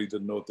if somebody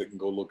doesn't know it, they can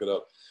go look it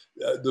up.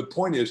 The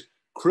point is,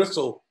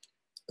 Crystal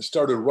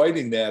started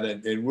writing that,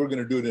 and we're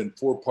going to do it in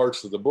 4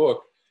 parts of the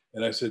book.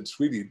 And I said,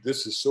 sweetie,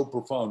 this is so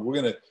profound.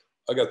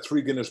 I got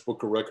 3 Guinness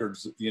Book of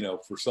Records,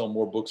 for selling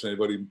more books than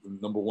anybody,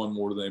 #1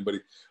 more than anybody,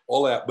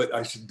 all that. But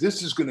I said,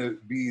 this is going to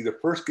be the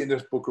first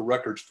Guinness Book of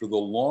Records for the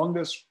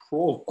longest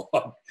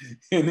prologue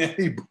in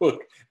any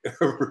book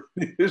ever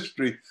in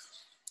history,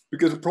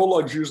 because a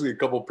prologue is usually a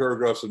couple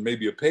paragraphs and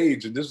maybe a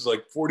page, and this is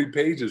like 40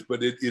 pages,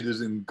 but it is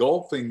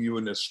engulfing you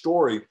in a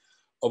story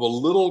of a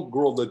little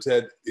girl that's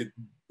had it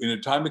in a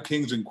time of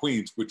kings and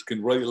queens, which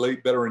can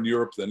relate better in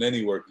Europe than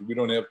anywhere, because we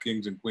don't have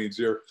kings and queens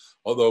here,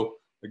 although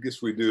I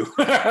guess we do.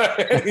 All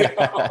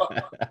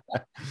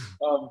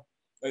of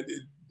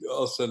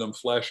a sudden I'm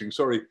flashing,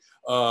 sorry.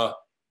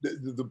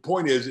 The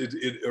point is,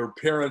 her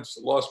parents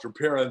lost her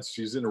parents.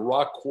 She's in a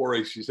rock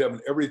quarry. She's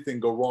having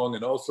everything go wrong.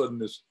 And all of a sudden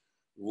this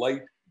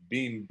light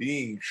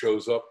being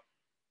shows up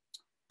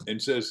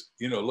and says,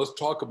 let's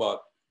talk about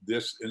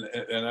this.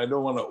 And I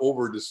don't want to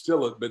over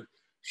distill it, but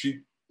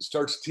she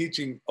starts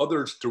teaching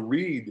others to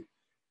read,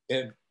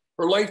 and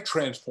her life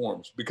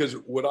transforms, because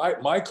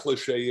my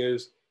cliche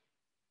is,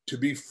 to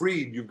be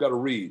freed, you've got to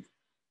read.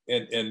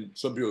 And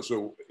some people,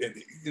 so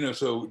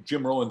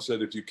Jim Rohn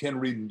said, if you can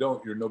read and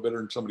don't, you're no better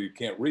than somebody who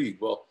can't read.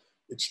 Well,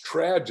 it's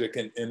tragic.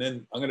 And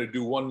then I'm going to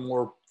do one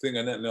more thing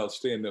on that, and I'll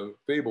stay in the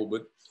fable,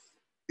 but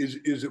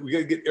is that we got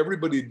to get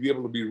everybody to be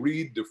able to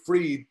be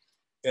freed.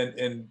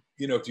 And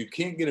if you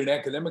can't get an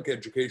academic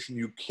education,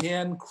 you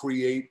can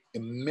create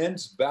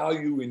immense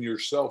value in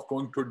yourself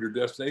going toward your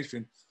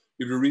destination.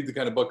 If you read the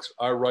kind of books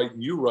I write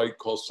and you write,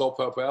 called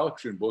self-help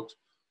action books,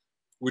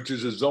 which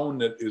is a zone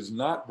that is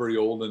not very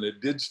old, and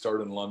it did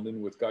start in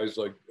London with guys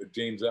like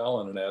James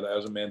Allen and that,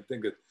 As a Man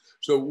Thinketh.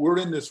 So we're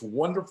in this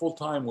wonderful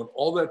time when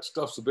all that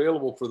stuff's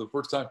available for the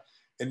first time,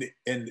 and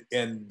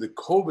the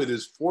COVID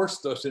has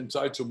forced us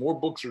inside, so more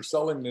books are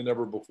selling than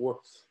ever before.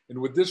 And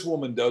what this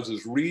woman does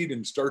is read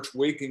and starts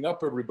waking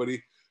up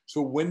everybody.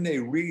 So when they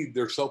read,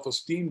 their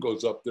self-esteem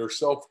goes up, their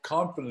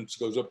self-confidence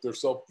goes up, their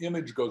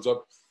self-image goes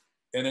up.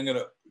 And I'm going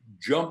to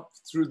jump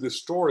through the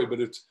story, but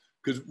it's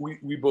because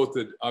we both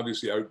had,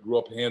 obviously, I grew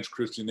up Hans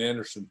Christian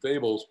Andersen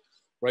fables,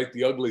 right?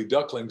 The ugly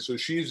duckling. So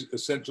she's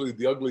essentially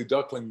the ugly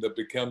duckling that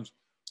becomes,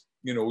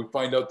 we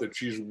find out that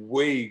she's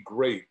way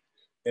great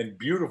and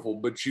beautiful,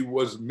 but she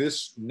was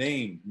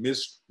misnamed,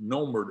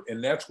 misnomered.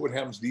 And that's what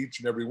happens to each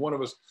and every one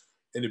of us.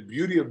 And the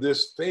beauty of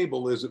this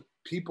fable is that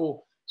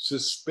people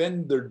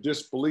suspend their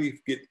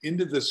disbelief, get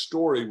into the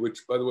story,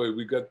 which, by the way,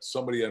 we got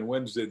somebody on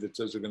Wednesday that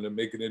says they're going to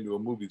make it into a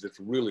movie that's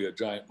really a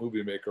giant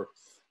movie maker,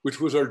 which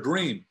was our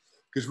dream,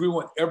 because we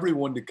want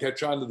everyone to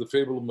catch on to the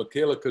Fable of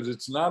Michaela, because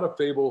it's not a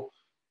fable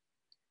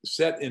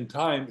set in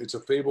time. It's a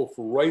fable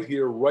for right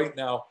here, right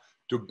now,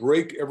 to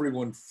break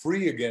everyone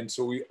free again,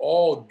 so we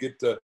all get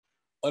to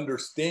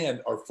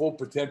understand our full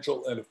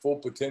potential and the full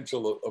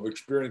potential of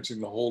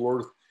experiencing the whole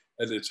earth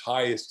at its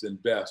highest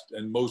and best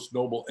and most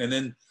noble. And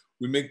then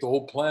we make the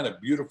whole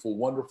planet beautiful,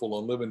 wonderful,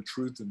 and live in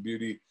truth and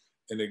beauty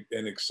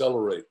and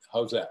accelerate.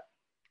 How's that?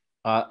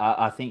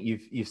 I think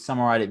you've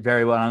summarized it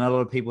very well. I know a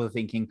lot of people are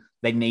thinking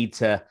they need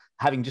to,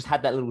 having just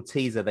had that little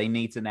teaser, they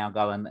need to now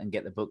go and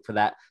get the book for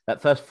that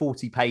first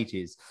 40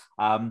 pages.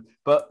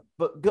 But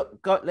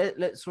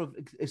let's sort of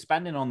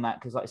expanding on that,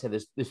 because like I said,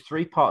 there's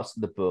 3 parts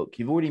to the book.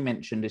 You've already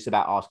mentioned it's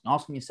about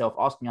asking yourself,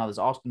 asking others,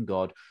 asking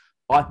God.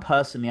 I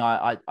personally,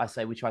 I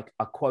say, which I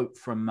quote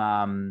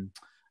from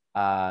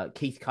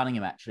Keith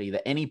Cunningham, actually,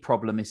 that any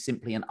problem is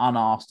simply an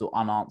unasked or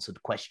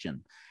unanswered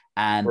question.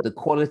 And the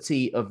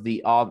quality of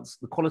the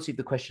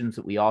questions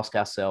that we ask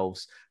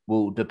ourselves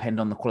will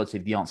depend on the quality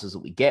of the answers that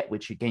we get,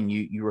 which again,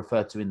 you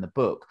refer to in the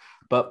book.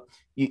 But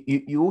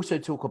you also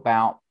talk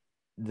about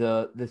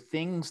the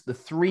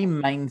 3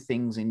 main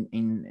things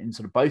in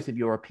sort of both of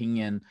your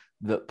opinion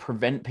that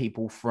prevent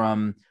people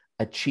from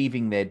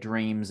achieving their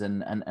dreams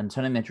and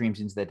turning their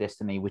dreams into their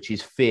destiny, which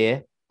is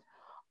fear,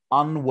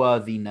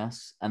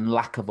 unworthiness, and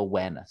lack of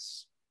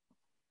awareness.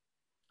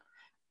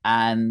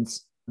 And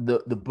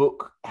the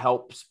book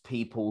helps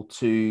people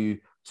to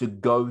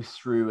go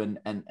through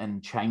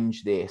and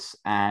change this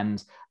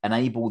and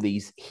enable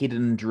these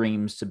hidden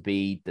dreams to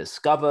be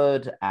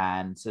discovered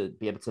and to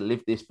be able to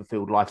live this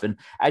fulfilled life. And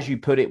as you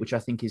put it, which I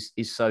think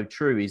is so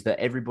true, is that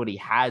everybody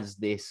has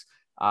this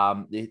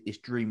this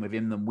dream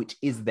within them, which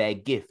is their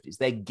gift. It's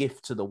their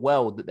gift to the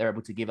world that they're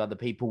able to give other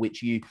people,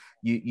 which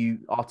you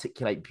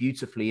articulate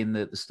beautifully in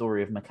the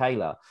story of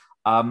Michaela.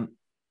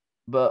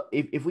 But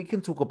if we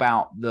can talk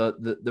about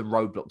the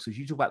roadblocks, if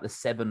you talk about the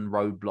 7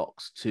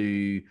 roadblocks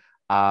to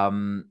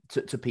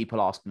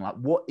people asking, like,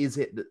 what is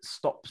it that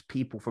stops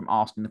people from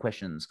asking the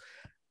questions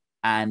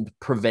and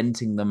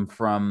preventing them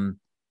from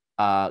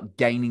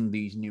gaining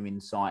these new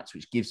insights,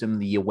 which gives them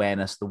the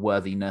awareness, the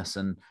worthiness,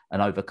 and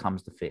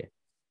overcomes the fear?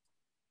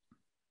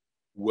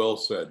 Well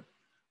said.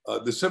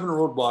 The 7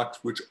 roadblocks,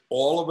 which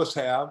all of us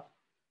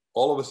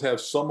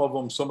have some of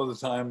them some of the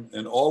time,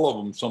 and all of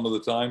them some of the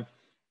time,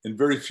 and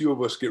very few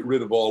of us get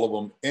rid of all of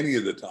them any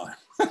of the time.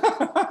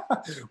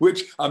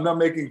 Which, I'm not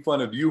making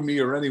fun of you, me,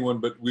 or anyone,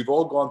 but we've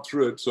all gone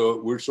through it,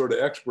 so we're sort of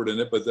expert in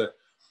it. But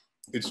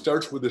it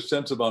starts with a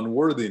sense of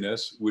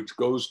unworthiness, which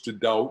goes to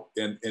doubt,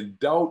 and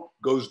doubt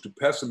goes to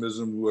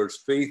pessimism, whereas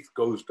faith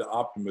goes to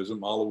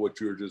optimism, all of what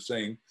you were just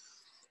saying.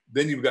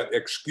 Then you've got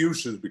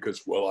excuses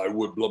because, well, I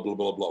would, blah, blah,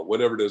 blah, blah,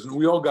 whatever it is. And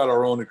we all got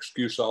our own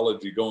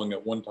excusology going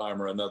at one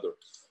time or another.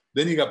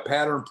 Then you got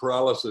pattern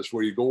paralysis,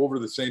 where you go over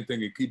the same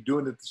thing and keep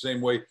doing it the same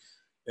way.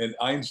 And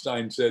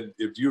Einstein said,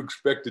 if you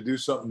expect to do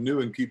something new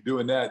and keep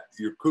doing that,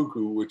 you're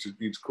cuckoo, which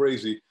means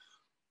crazy.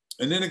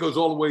 And then it goes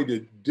all the way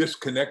to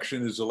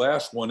disconnection is the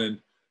last one. And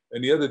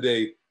the other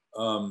day,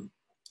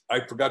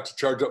 I forgot to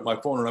charge up my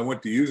phone, and I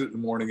went to use it in the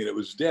morning and it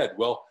was dead.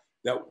 Well,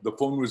 the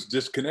phone was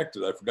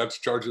disconnected. I forgot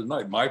to charge it at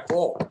night. My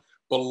fault.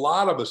 But a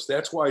lot of us,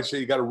 that's why I say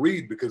you got to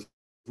read, because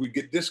we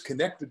get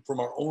disconnected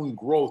from our own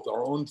growth,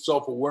 our own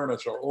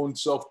self-awareness, our own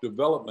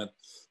self-development.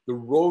 The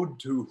road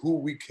to who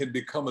we can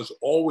become is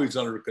always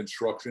under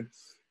construction.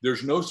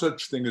 There's no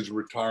such thing as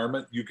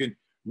retirement. You can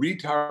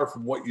retire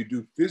from what you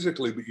do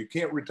physically, but you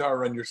can't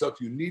retire on yourself.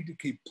 You need to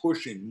keep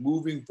pushing,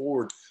 moving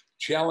forward,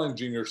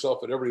 challenging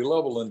yourself at every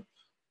level.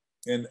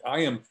 And I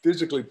am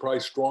physically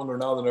probably stronger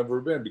now than I've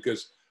ever been,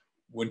 because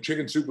when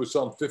Chicken Soup was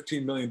selling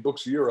 15 million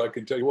books a year, I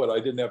can tell you what, I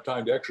didn't have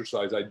time to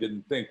exercise. I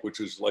didn't think, which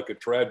is like a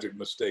tragic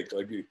mistake.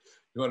 Like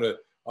I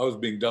was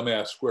being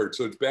dumbass squared.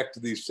 So it's back to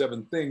these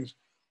 7 things,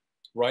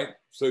 right?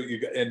 So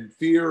and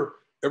fear,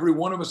 every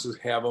one of us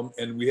have them,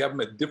 and we have them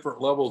at different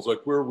levels.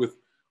 Like we're with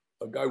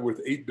a guy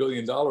worth $8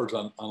 billion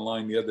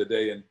online the other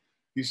day. And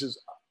he says,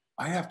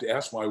 I have to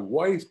ask my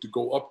wife to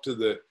go up to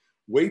the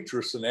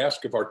waitress and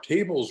ask if our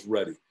table's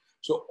ready.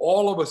 So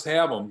all of us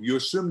have them. You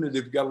assume that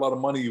if you've got a lot of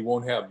money, you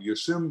won't have them. You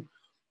assume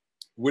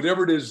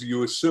whatever it is,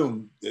 you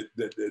assume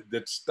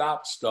that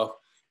stops stuff.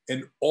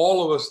 And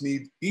all of us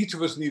need, each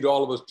of us need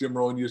all of us, Jim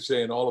Rohn, you're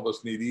saying all of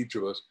us need each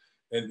of us.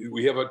 And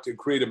we have to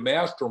create a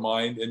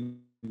mastermind. And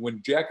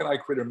when Jack and I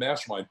created a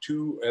mastermind,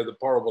 2 at the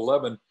power of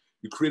 11,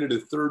 you created a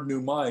 3rd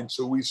new mind.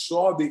 So we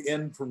saw the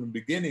end from the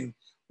beginning,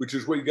 which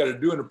is what you got to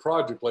do in a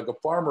project. Like a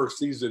farmer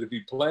sees that if he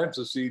plants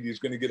a seed, he's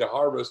going to get a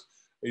harvest.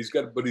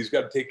 But he's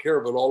got to take care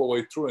of it all the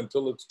way through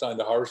until it's time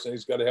to harvest. And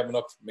he's got to have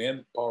enough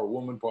manpower,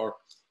 woman power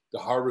to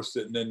harvest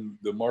it, and then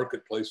the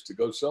marketplace to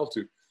go sell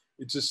to.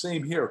 It's the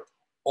same here.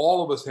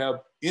 All of us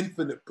have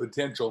infinite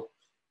potential.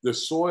 The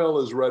soil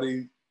is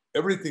ready.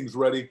 Everything's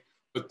ready.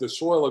 But the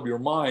soil of your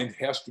mind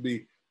has to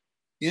be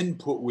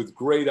input with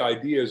great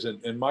ideas.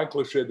 And my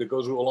cliche that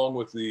goes along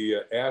with the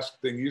ask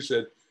thing you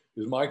said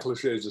is, my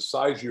cliche is the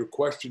size of your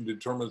question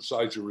determines the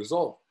size of your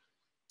result.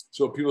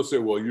 So people say,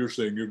 well, you're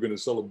saying you're going to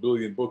sell 1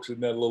 billion books.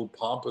 Isn't that a little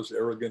pompous,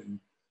 arrogant, and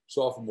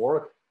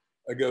sophomoric?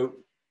 I go,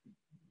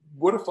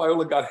 what if I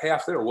only got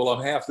half there? Well,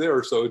 I'm half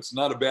there, so it's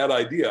not a bad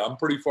idea. I'm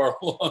pretty far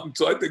along,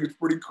 so I think it's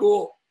pretty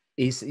cool.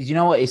 You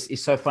know what?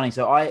 It's so funny.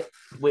 So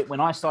when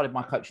I started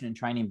my coaching and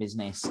training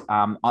business,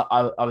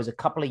 I was a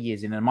couple of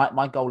years in, and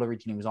my goal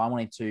originally was I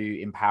wanted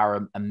to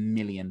empower 1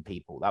 million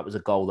people. That was a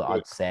goal that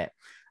I'd set.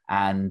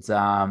 And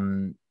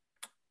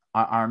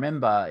I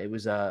remember it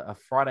was a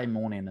Friday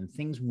morning, and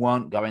things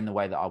weren't going the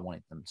way that I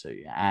wanted them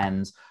to.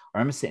 And I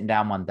remember sitting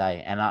down one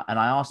day, and I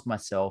asked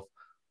myself,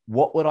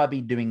 what would I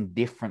be doing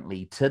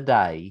differently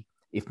today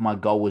if my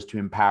goal was to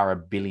empower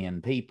 1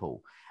 billion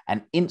people?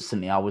 And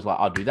instantly I was like,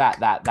 I'll do that.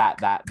 And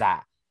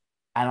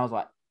I was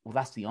like, well,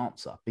 that's the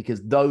answer,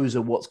 because those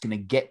are what's going to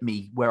get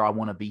me where I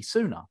want to be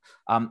sooner.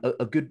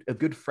 A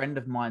good friend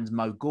of mine's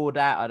Mo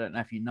Gawdat. I don't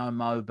know if you know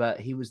Mo, but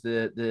he was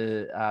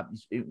the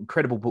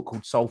incredible book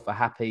called Soul for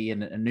Happy,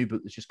 and a new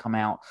book that's just come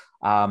out.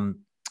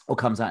 Or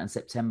comes out in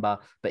September.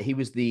 But he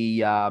was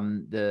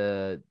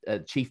the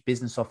chief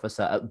business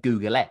officer at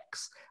Google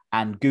X.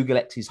 And Google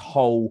X's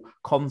whole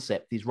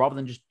concept is, rather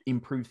than just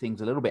improve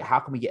things a little bit, how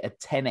can we get a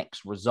 10x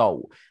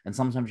result? And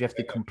sometimes you have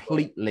to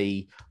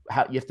completely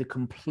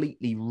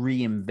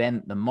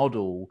reinvent the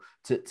model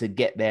to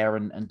get there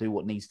and do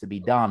what needs to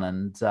be done.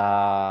 And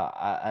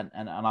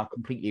I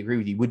completely agree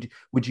with you.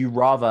 Would you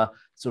rather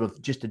sort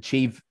of just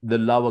achieve the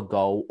lower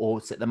goal, or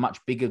set the much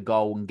bigger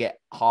goal and get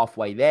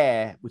halfway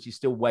there, which is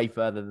still way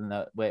further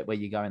than where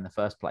you go in the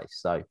first place?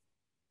 So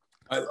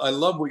I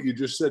love what you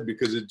just said,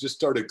 because it just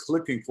started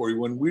clicking for you.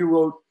 When we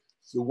wrote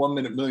The 1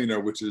 Minute Millionaire,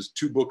 which is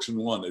 2 books in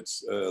one,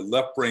 it's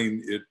left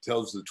brain. It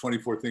tells the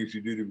 24 things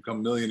you do to become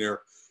a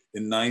millionaire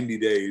in 90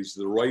 days.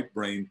 The right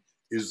brain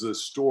is the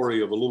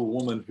story of a little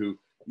woman who,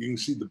 you can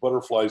see the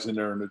butterflies in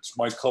there, and it's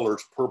my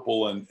colors,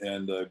 purple and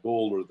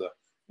gold,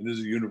 and this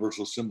is a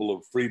universal symbol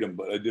of freedom.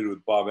 But I did it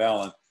with Bob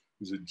Allen,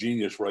 who's a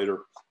genius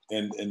writer.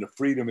 And the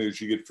freedom is,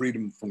 you get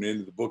freedom from the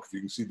end of the book. If you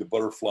can see the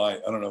butterfly,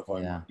 I don't know if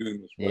I'm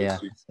doing this right. Yeah.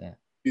 So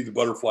see the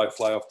butterfly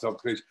fly off the top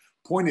of the page.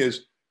 Point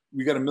is,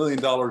 we got $1 million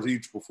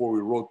each before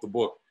we wrote the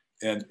book.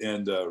 And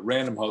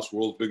Random House,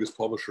 world's biggest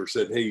publisher,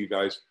 said, hey, you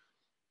guys,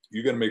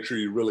 you got to make sure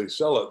you really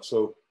sell it.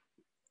 So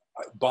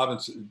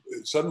Bob,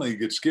 suddenly you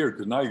get scared,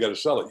 because now you got to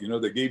sell it. You know,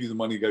 they gave you the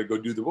money, you got to go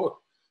do the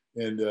book.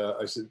 And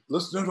I said,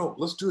 let's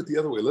do it the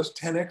other way. Let's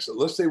 10X it.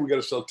 Let's say we got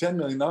to sell 10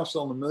 million. Now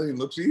selling $1 million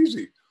looks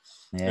easy.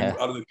 Yeah. And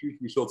out of the truth,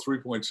 we sold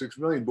 3.6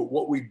 million. But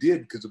what we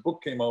did, because the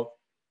book came out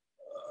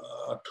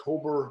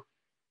October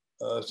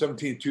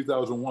 17,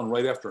 2001,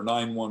 right after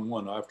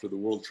 9/11, after the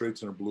World Trade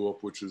Center blew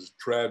up, which is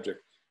tragic.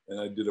 And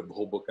I did a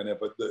whole book on that.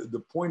 But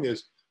the point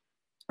is,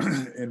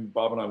 and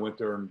Bob and I went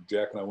there, and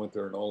Jack and I went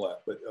there, and all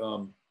that. But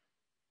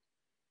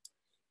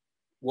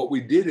what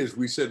we did is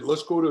we said,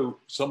 let's go to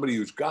somebody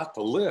who's got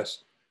the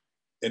list.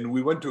 And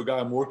we went to a guy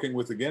I'm working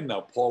with again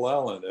now, Paul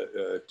Allen,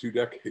 2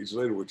 decades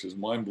later, which is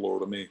mind blower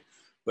to me.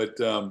 But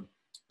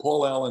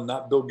Paul Allen,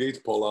 not Bill Gates,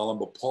 Paul Allen,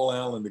 but Paul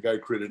Allen, the guy who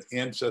created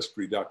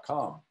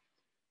Ancestry.com.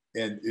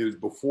 And it was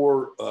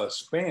before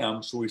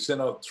spam. So we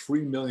sent out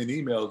 3 million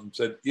emails and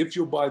said, if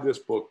you'll buy this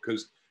book,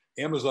 because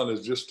Amazon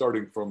is just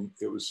starting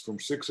it was from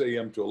 6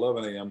 a.m. to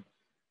 11 a.m.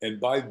 And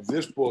buy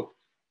this book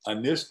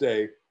on this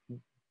day,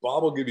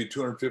 Bob will give you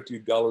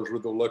 $250 worth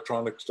of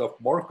electronic stuff.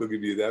 Mark will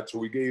give you that. So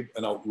we gave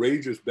an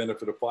outrageous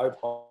benefit of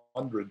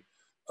 $500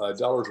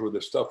 worth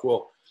of stuff.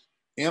 Well,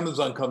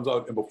 Amazon comes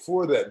out, and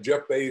before that,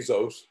 Jeff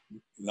Bezos,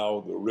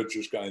 now the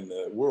richest guy in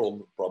the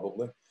world,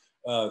 probably,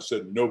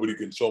 said, nobody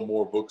can sell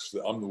more books.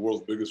 I'm the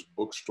world's biggest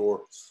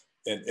bookstore.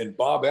 And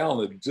Bob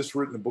Allen had just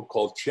written a book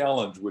called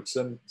Challenge, which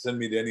send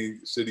me to any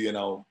city and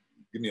I'll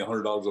give me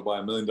 $100, I'll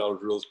buy $1 million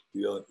real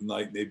estate at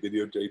night. And they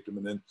videotaped him,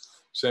 and then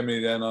send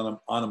me down on an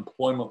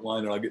unemployment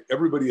line, and I'll get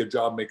everybody a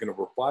job making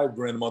over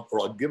 $5,000 a month,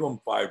 or I'll give them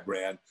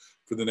 $5,000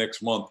 for the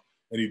next month.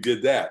 And he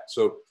did that.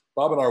 So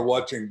Bob and I are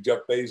watching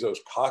Jeff Bezos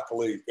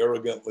cockily,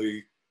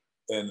 arrogantly,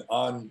 and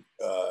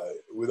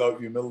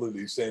without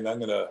humility, saying,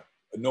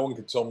 no one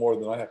can sell more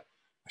than I have.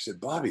 I said,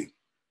 Bobby,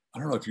 I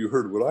don't know if you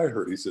heard what I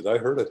heard. He said, I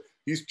heard it.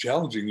 He's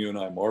challenging you and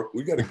I, Mark.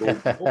 We got to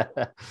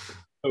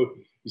go.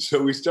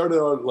 So we started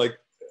out, like,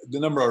 the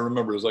number I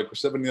remember is like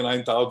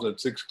 79,000 at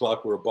 6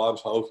 o'clock. We're at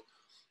Bob's house.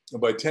 And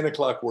by 10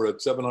 o'clock, we're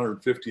at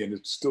 750, and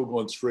it's still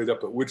going straight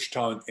up, at which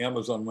time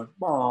Amazon went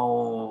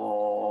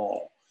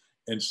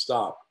and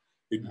stopped.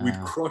 We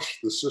crushed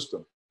the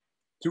system.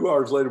 2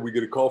 hours later, we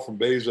get a call from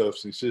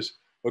Bezos, and he says,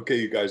 okay,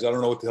 you guys, I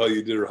don't know what the hell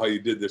you did or how you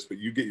did this, but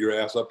you get your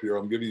ass up here.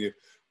 I'm giving you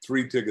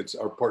 3 tickets.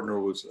 Our partner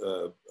was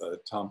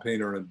Tom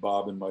Painter and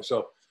Bob and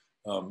myself.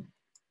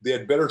 They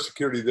had better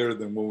security there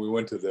than when we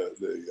went to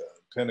the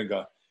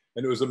Pentagon.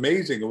 And it was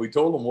amazing. And we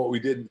told them what we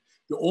did.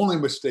 The only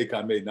mistake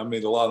I made, and I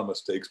made a lot of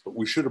mistakes, but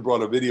we should have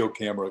brought a video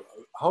camera.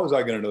 How was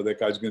I going to know that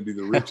guy's going to be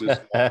the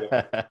richest?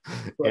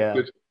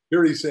 But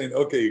here he's saying,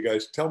 okay, you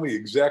guys, tell me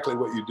exactly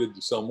what you did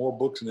to sell more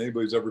books than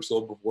anybody's ever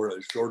sold before in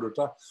a shorter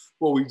time.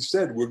 Well, we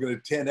said we're going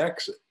to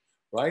 10X it,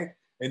 right?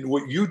 And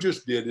what you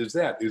just did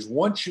is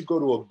once you go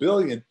to $1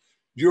 billion,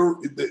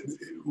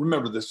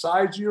 remember, the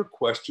size of your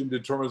question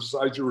determines the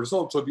size of your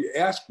result. So if you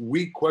ask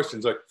weak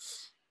questions like,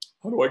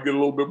 how do I get a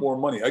little bit more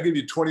money? I give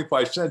you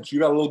 25 cents, you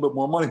got a little bit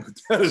more money, but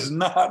that is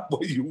not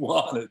what you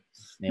wanted.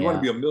 You want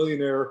to be a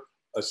millionaire,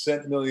 a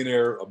cent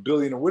millionaire, a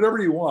billionaire, whatever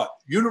you want.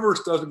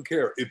 Universe doesn't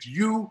care. If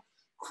you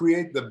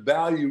create the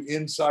value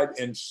inside,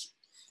 and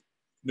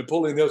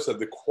Napoleon Hill said,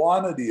 the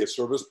quantity of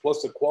service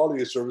plus the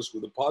quality of service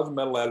with a positive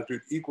mental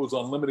attitude equals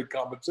unlimited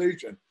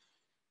compensation.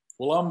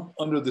 Well, I'm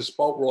under the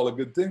spout where all the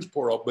good things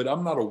pour out, but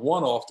I'm not a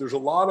one-off. There's a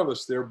lot of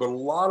us there, but a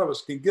lot of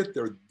us can get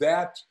there.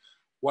 That's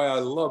why I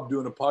love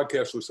doing a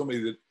podcast with somebody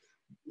that,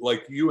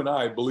 like you and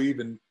I, believe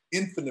in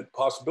infinite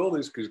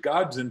possibilities, because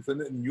God's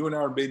infinite, and you and I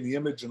are made in the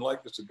image and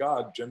likeness of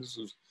God,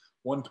 Genesis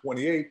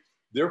 1:28.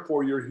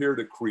 Therefore, you're here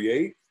to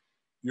create,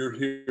 you're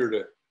here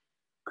to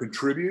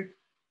contribute,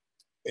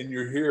 and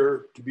you're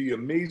here to be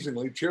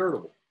amazingly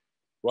charitable,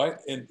 right?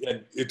 And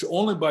it's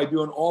only by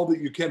doing all that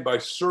you can, by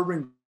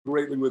serving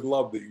greatly with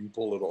love, that you can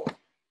pull it off.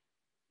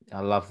 I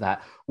love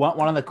that.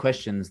 One of the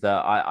questions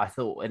that I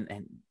thought,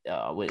 and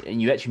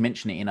you actually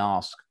mentioned it in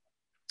Ask,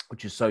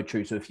 which is so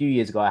true. So a few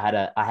years ago, I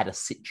had a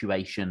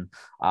situation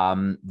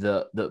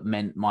that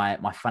meant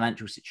my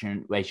financial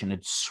situation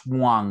had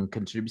swung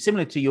considerably,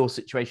 similar to your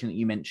situation that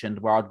you mentioned,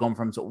 where I'd gone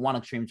from sort of one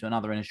extreme to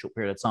another in a short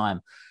period of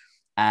time.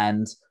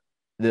 And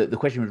the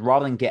question was,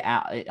 rather than get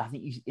out, I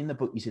think in the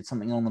book you said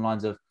something along the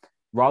lines of,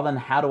 rather than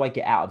how do I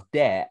get out of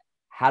debt,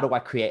 how do I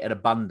create an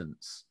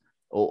abundance,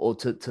 or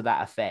to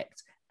that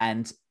effect.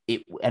 And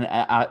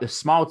I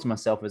smiled to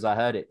myself as I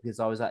heard it, because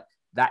I was like,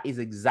 that is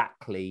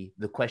exactly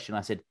the question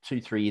I said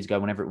 2-3 years ago,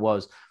 whenever it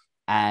was.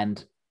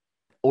 And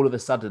all of a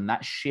sudden,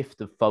 that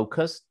shift of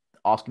focus,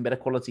 asking better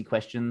quality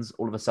questions,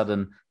 all of a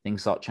sudden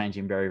things start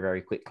changing very,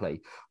 very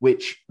quickly,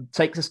 which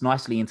takes us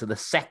nicely into the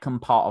second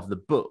part of the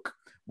book,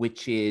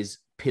 which is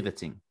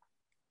pivoting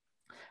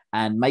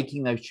and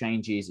making those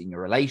changes in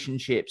your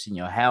relationships, in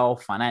your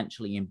health,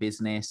 financially, in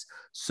business.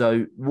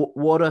 So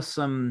what are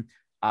some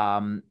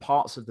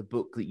parts of the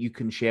book that you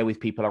can share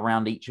with people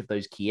around each of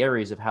those key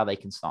areas of how they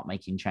can start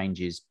making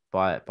changes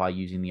by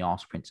using the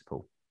ASK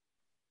principle?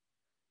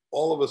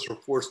 All of us are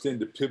forced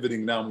into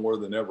pivoting now more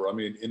than ever. I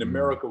mean, in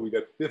America, we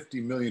got 50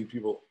 million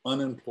people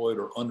unemployed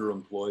or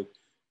underemployed.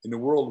 In the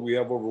world, we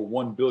have over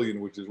 1 billion,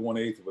 which is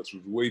 1/8 of us,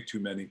 which is way too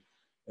many.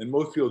 And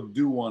most people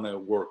do want to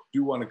work,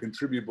 do want to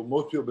contribute, but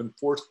most people have been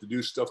forced to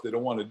do stuff they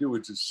don't want to do,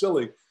 which is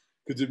silly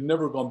because they've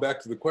never gone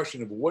back to the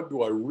question of what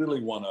do I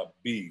really want to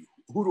be?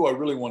 Who do I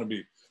really want to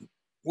be?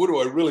 What do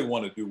I really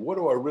want to do? What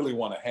do I really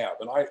want to have?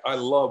 And I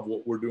love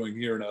what we're doing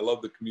here, and I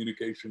love the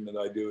communication that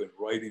I do and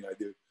writing I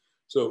do.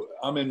 So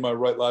I'm in my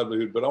right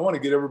livelihood, but I want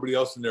to get everybody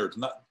else in there. It's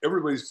not,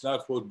 everybody's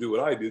not supposed to do what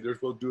I do. They're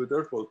supposed to do what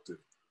they're supposed to do.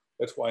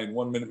 That's why in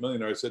 1 Minute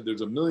Millionaire, I said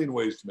there's a million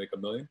ways to make a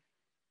million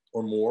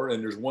or more.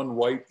 And there's one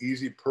right,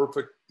 easy,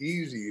 perfect,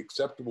 easy,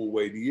 acceptable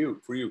way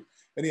for you.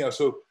 Anyhow,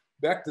 so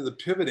back to the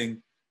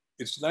pivoting,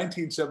 it's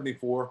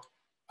 1974.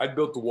 I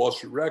built the Wall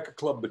Street Racquet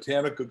Club,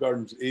 Botanical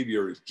Gardens,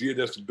 aviaries,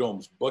 geodesic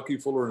domes. Bucky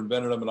Fuller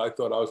invented them, and I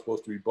thought I was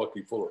supposed to be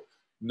Bucky Fuller.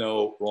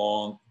 No,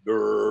 wrong,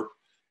 derp.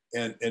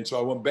 And so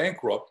I went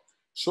bankrupt.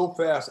 So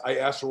fast, I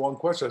asked the wrong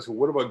question. I said,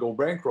 what if I go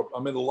bankrupt?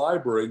 I'm in the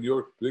library, New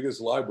York,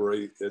 biggest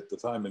library at the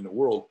time in the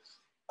world,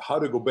 how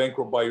to go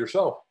bankrupt by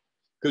yourself.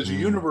 Because the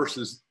universe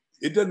is,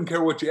 it doesn't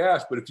care what you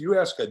ask, but if you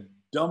ask a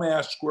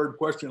dumbass squared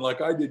question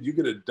like I did, you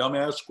get a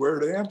dumbass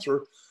squared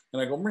answer.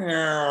 And I go,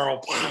 meow.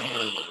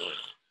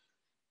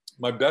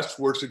 My best,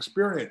 worst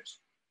experience.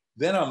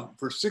 Then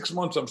for 6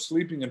 months, I'm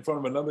sleeping in front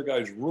of another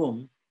guy's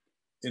room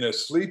in a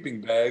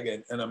sleeping bag.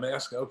 And I'm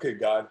asking, okay,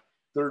 God,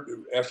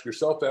 ask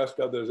yourself, ask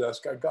others,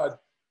 ask God,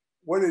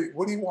 what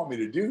do you want me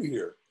to do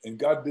here? And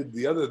God did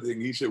the other thing.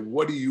 He said,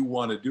 what do you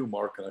want to do,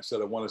 Mark? And I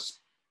said, I want to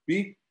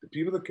speak to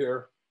people that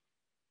care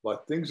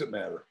about things that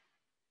matter,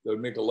 that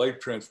would make a life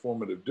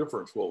transformative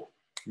difference. Well,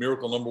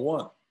 miracle number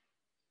 1.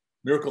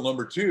 Miracle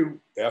number 2,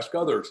 ask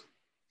others.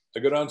 I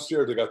go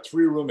downstairs, I got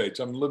 3 roommates.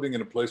 I'm living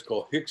in a place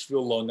called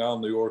Hicksville, Long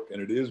Island, New York,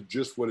 and it is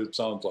just what it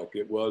sounds like.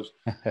 It was,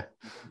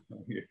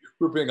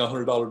 we're paying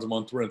 $100 a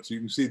month rent. So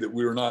you can see that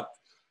we were not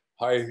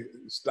high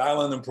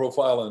styling and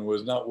profiling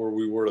was not where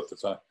we were at the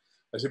time.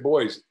 I said,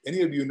 boys,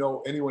 any of you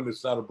know anyone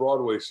that's not a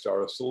Broadway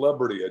star, a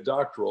celebrity, a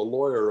doctor, a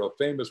lawyer, a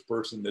famous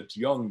person that's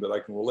young that I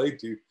can relate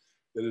to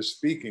that is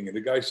speaking? And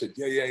the guy said,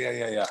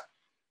 yeah.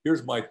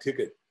 Here's my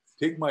ticket.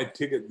 Take my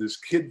ticket. This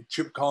kid,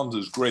 Chip Collins,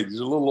 is great. He's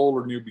a little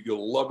older than you, but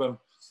you'll love him.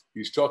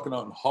 He's talking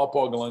out in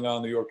Hauppauge, Long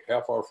Island, New York,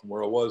 half hour from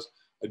where I was.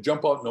 I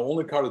jump out in the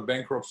only car the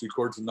bankruptcy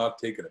courts had not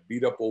taken, a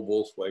beat up old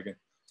Volkswagen,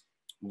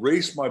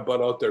 race my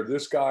butt out there.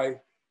 This guy,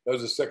 that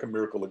was the second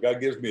miracle. The guy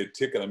gives me a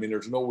ticket. I mean,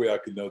 there's no way I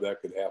could know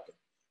that could happen.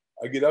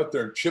 I get out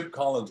there and Chip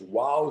Collins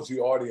wows the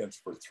audience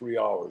for 3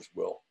 hours,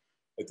 Will.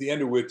 At the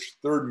end of which,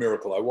 third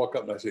miracle, I walk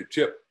up and I say,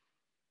 Chip,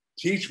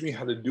 teach me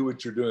how to do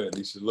what you're doing. And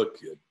he said, look,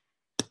 kid,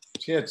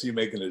 chance of you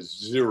making is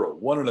 0,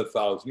 1 in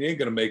 1,000. You ain't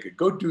going to make it.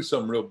 Go do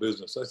some real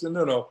business. I said,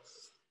 no,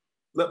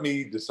 let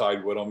me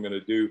decide what I'm going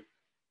to do.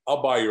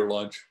 I'll buy your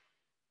lunch.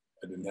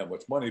 I didn't have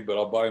much money, but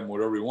I'll buy him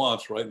whatever he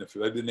wants, right? And if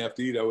I didn't have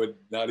to eat, I would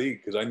not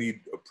eat because I need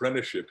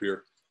apprenticeship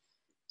here.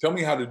 Tell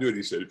me how to do it.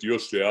 He said, if you'll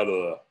stay out of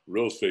the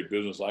real estate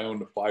business, I own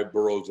the 5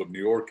 boroughs of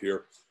New York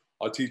here.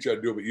 I'll teach you how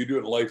to do it, but you do it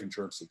in life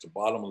insurance. It's a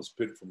bottomless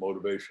pit for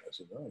motivation. I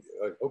said, oh,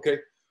 yeah, okay.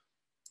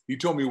 He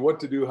told me what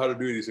to do, how to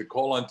do it. He said,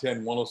 call on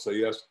 10, one will say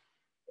yes.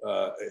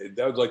 That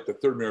was like the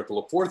third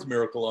miracle. The fourth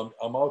miracle,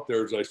 I'm out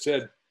there, as I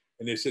said,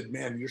 and they said,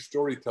 man, you're a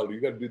storyteller.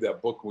 You got to do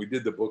that book. And we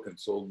did the book and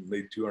sold and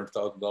made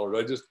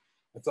 $200,000.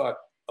 I thought,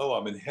 oh,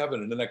 I'm in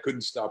heaven. And then I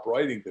couldn't stop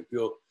writing to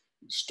feel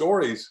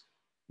stories.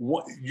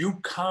 You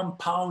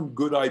compound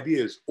good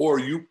ideas or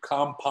you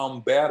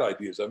compound bad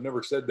ideas. I've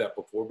never said that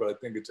before, but I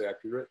think it's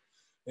accurate.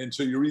 And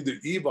so you're either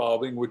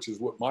evolving, which is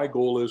what my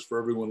goal is for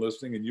everyone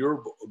listening, and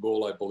your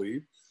goal, I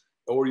believe,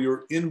 or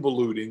you're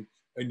involuting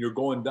and you're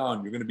going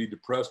down. You're going to be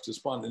depressed,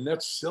 despondent, and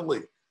that's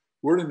silly.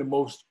 We're in the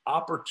most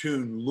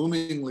opportune,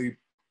 loomingly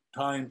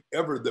time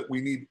ever that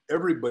we need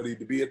everybody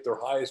to be at their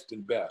highest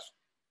and best.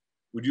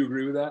 Would you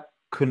agree with that?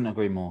 Couldn't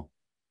agree more.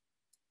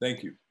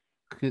 Thank you.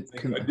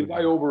 Did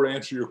I over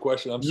answer your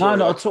question? I'm sorry.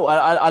 No, not at all.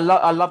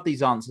 I love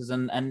these answers,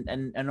 and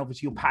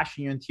obviously your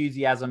passion, your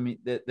enthusiasm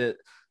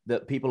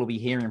that people will be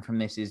hearing from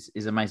this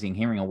is amazing.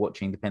 Hearing or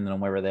watching, depending on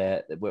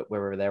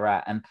wherever they're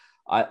at. And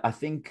I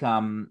think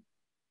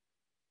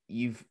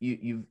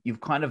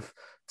you've kind of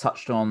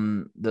touched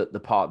on the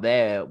part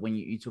there when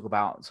you talk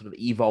about sort of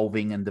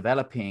evolving and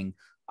developing.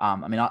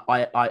 I mean,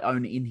 I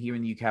own in here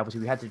in the UK.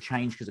 Obviously, we had to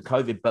change because of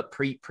COVID, but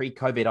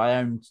pre-COVID, I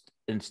owned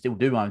and still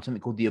do own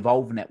something called the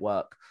Evolve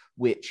Network,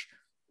 which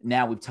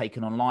now we've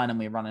taken online and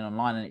we're running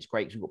online, and it's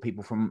great because we've got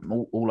people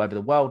from all over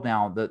the world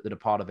now that are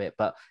part of it.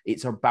 But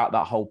it's about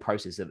that whole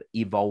process of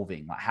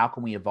evolving. Like, how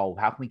can we evolve?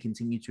 How can we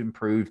continue to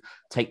improve?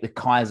 Take the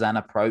Kaizen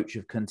approach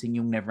of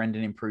continual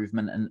never-ending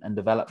improvement and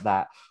develop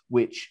that,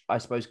 which I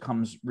suppose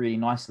comes really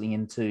nicely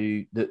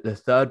into the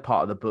third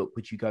part of the book,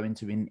 which you go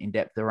into in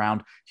depth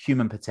around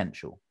human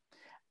potential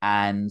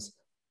and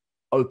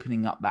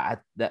opening up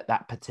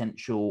that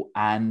potential.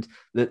 And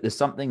there's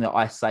something that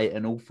I say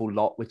an awful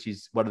lot, which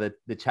is one of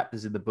the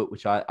chapters in the book,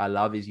 which I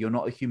love, is you're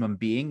not a human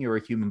being, you're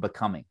a human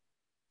becoming.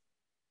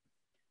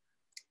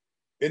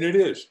 And it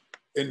is.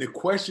 And the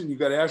question you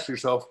got to ask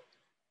yourself,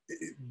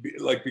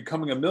 like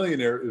becoming a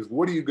millionaire, is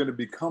what are you going to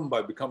become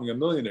by becoming a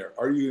millionaire?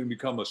 Are you going to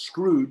become a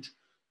Scrooge,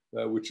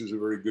 which is a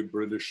very good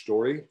British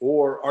story,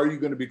 or are you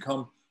going to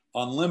become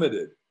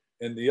unlimited?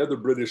 And the other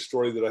British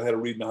story that I had to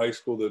read in high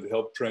school that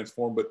helped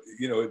transform, but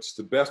it's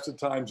the best of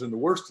times and the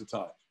worst of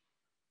times.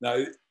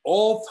 Now,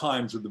 all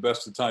times are the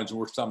best of times and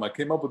worst of time. I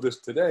came up with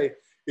this today.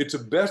 It's the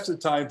best of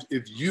times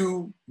if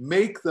you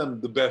make them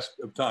the best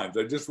of times.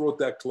 I just wrote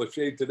that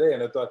cliche today,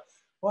 and I thought,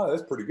 wow,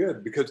 that's pretty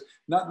good, because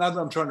not that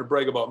I'm trying to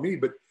brag about me,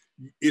 but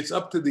it's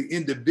up to the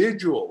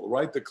individual,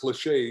 right? The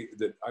cliche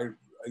that I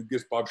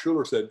guess Bob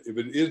Schuller said, if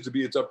it is to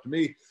be, it's up to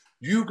me.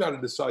 You got to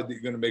decide that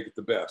you're going to make it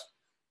the best.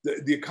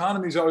 The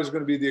economy is always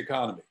going to be the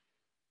economy.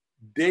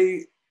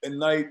 Day and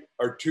night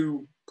are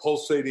two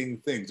pulsating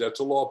things.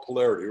 That's a law of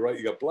polarity, right?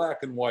 You got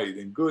black and white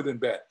and good and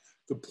bad.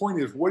 The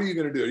point is, what are you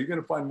going to do? Are you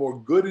going to find more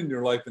good in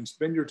your life and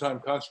spend your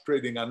time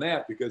concentrating on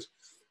that? Because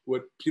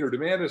what Peter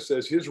Diamandis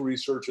says, his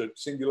research at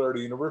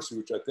Singularity University,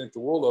 which I think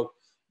the world of,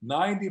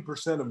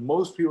 90% of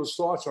most people's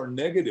thoughts are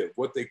negative,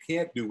 what they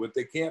can't do, what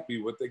they can't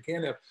be, what they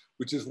can't have,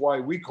 which is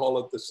why we call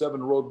it the 7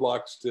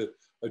 roadblocks to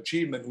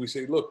achievement. We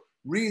say, look,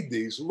 read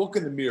these, look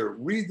in the mirror,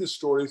 read the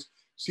stories,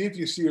 see if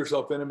you see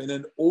yourself in them, and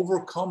then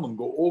overcome them,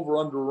 go over,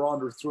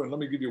 under through. And let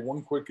me give you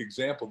one quick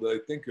example that I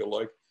think you'll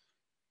like.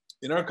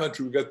 In our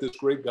country, we got this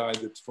great guy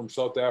that's from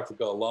South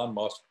Africa, Elon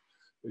Musk.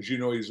 As you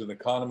know, he's an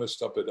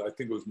economist up at, I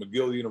think it was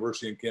McGill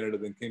University in Canada,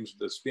 then came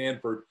to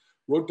Stanford,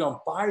 wrote down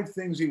 5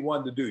 things he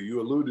wanted to do.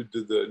 You alluded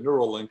to the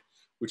Neuralink,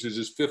 which is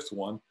his 5th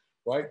one,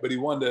 right? But he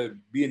wanted to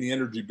be in the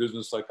energy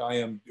business like I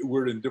am.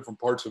 We're in different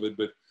parts of it,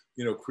 but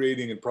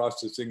creating and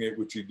processing it,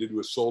 which he did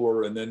with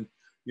solar. And then,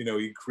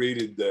 he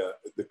created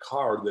the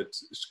car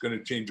that's going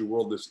to change the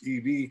world, this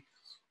EV.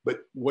 But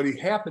what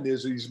happened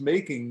is he's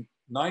making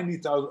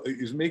 90,000,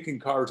 he's making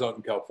cars out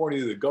in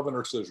California. The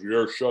governor says,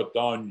 you're shut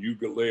down. You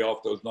could lay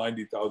off those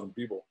 90,000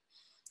 people.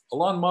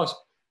 Elon Musk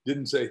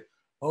didn't say,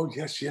 oh,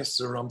 yes,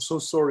 sir. I'm so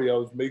sorry I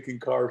was making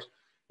cars.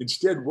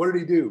 Instead, what did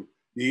he do?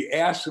 He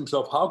asked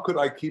himself, how could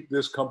I keep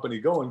this company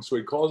going? So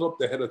he calls up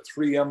the head of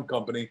 3M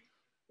company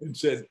and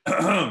said,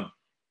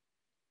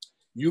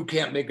 you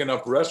can't make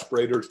enough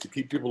respirators to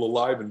keep people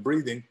alive and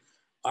breathing.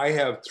 I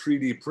have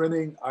 3D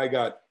printing. I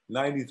got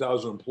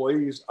 90,000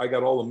 employees. I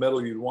got all the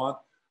metal you'd want.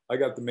 I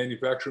got the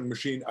manufacturing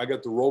machine. I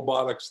got the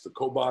robotics, the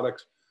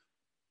cobotics.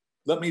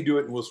 Let me do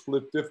it and we'll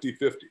split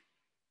 50-50.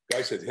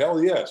 Guy said,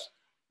 hell yes.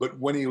 But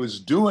when he was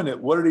doing it,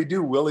 what did he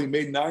do? Well, he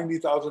made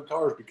 90,000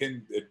 cars,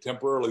 became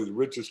temporarily the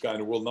richest guy in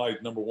the world. Now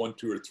he's number 1,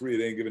 2, or 3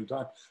 at any given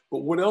time. But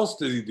what else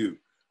did he do?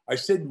 I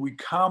said, we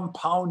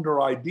compound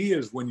our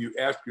ideas when you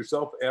ask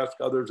yourself, ask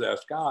others,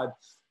 ask God.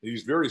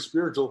 He's very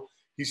spiritual.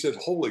 He said,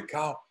 holy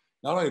cow,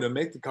 not only to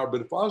make the car,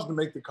 but if I was to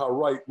make the car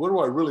right, what do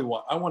I really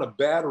want? I want a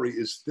battery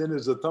as thin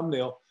as a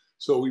thumbnail.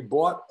 So we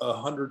bought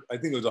I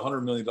think it was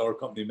 $100 million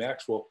company,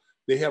 Maxwell.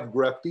 They have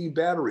graphene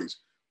batteries.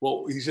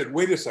 Well, he said,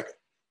 wait a second,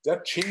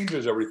 that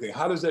changes everything.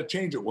 How does that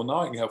change it? Well,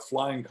 now I can have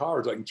flying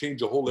cars. I can change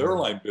the whole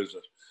airline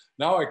business.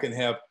 Now I can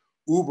have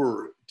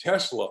Uber,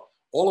 Tesla,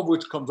 all of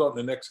which comes out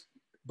in the next,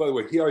 by the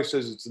way, he always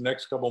says it's the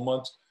next couple of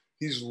months.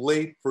 He's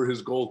late for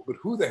his goals, but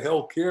who the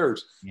hell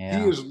cares? Yeah.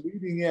 He is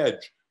leading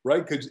edge,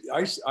 right? Because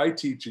I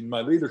teach in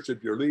my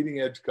leadership, you're leading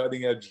edge,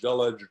 cutting edge,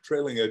 dull edge, or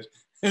trailing edge.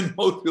 And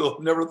most people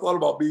have never thought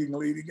about being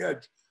leading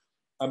edge.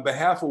 On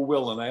behalf of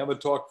Will, and I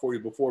haven't talked for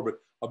you before, but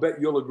I'll bet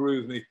you'll agree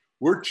with me.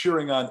 We're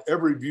cheering on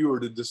every viewer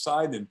to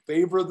decide in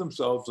favor of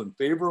themselves, in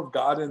favor of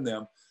God in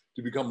them,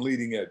 to become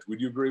leading edge.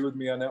 Would you agree with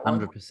me on that one?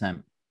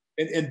 100%.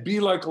 And be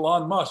like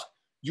Elon Musk.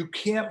 You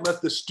can't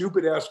let the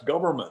stupid ass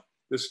government,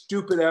 the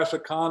stupid ass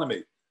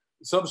economy,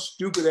 some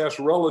stupid ass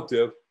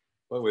relative,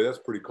 by the way, that's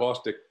pretty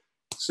caustic,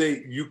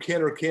 say you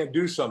can or can't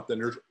do something.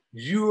 There's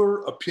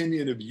your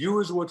opinion of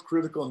you is what's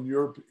critical, and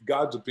your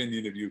God's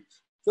opinion of you.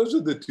 Those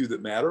are the two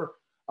that matter.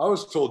 I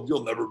was told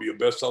you'll never be a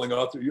best-selling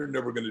author. You're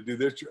never going to do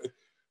this.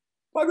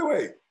 By the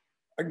way,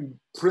 I can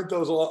print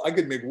those all. I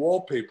could make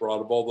wallpaper out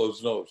of all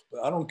those notes,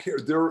 but I don't care.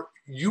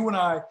 You and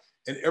I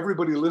and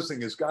everybody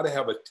listening has got to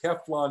have a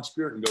Teflon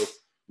spirit and go,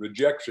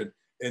 rejection.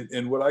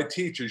 And what I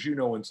teach is,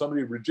 when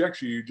somebody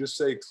rejects you, you just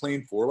say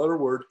clean 4-letter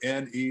word,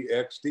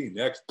 N-E-X-T.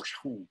 Next.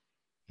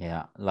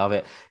 Yeah, love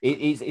it.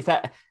 It's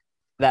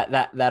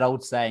that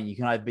old saying, you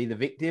can either be the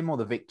victim or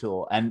the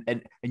victor.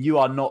 And you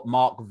are not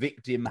Mark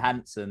Victor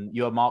Hansen.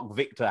 You are Mark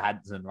Victor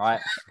Hansen,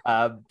 right?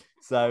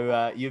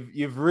 So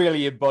you've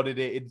really embodied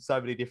it in so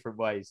many different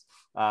ways,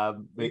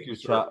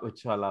 which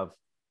I love.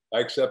 I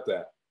accept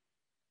that.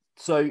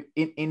 So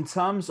in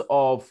terms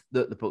of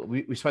the book,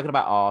 we've spoken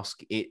about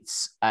Ask.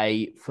 It's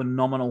a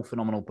phenomenal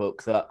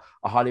book that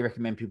I highly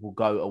recommend people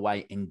go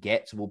away and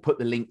get. So we'll put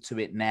the link to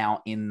it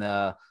now in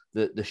the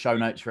show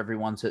notes for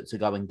everyone to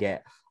go and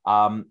get.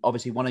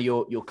 Obviously one of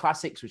your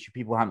classics, which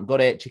people haven't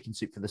got it, Chicken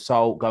Soup for the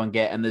Soul, go and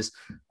get. And there's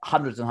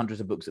hundreds and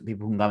hundreds of books that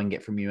people can go and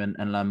get from you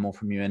and learn more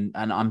from you. And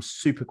I'm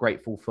super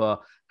grateful for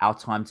our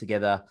time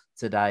together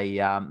today,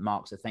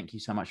 Mark. So thank you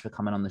so much for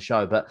coming on the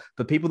show. But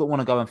for people that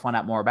want to go and find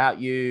out more about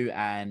you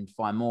and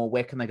find more,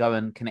 where can they go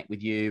and connect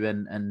with you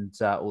and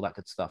all that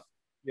good stuff?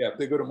 Yeah, if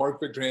they go to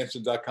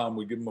markvictorhansen.com,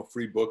 we give them a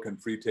free book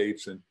and free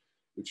tapes. And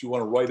if you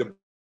want to write a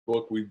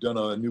book, we've done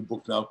a new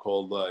book now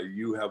called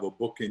You Have a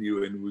Book in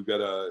You, and we've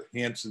got a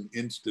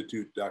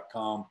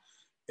hanseninstitute.com,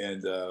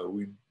 and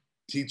we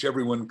teach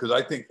everyone, because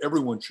I think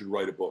everyone should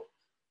write a book,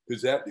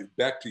 because that is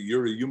back to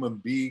you're a human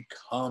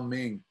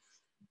becoming.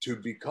 To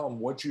become,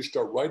 once you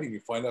start writing, you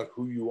find out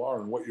who you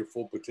are and what your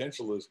full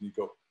potential is, and you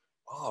go,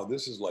 oh,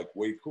 this is like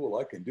way cool,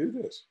 I can do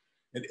this.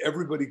 And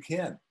everybody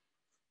can.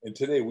 And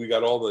today we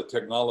got all the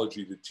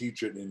technology to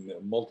teach it in a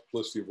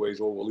multiplicity of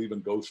ways, or we'll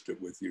even ghost it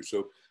with you.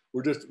 So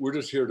we're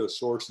just here to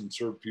source and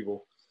serve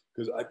people,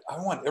 because I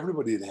want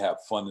everybody to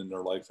have fun in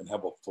their life and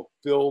have a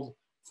fulfilled,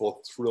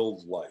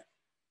 fulfilled life.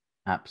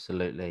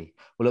 Absolutely.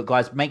 Well, look,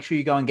 guys, make sure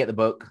you go and get the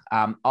book.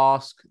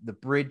 Ask, the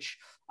bridge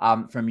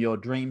from your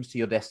dreams to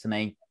your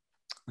destiny.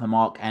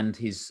 Mark and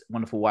his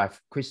wonderful wife,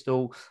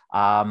 Crystal,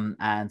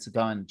 and to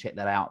go and check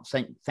that out.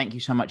 Thank you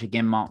so much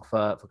again, Mark,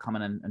 for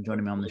coming and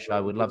joining me on the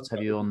show. We'd love to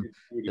have you on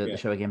the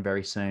show again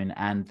very soon.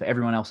 And for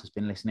everyone else that's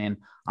been listening,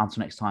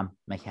 until next time,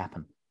 make it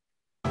happen.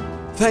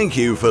 Thank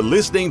you for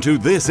listening to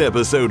this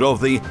episode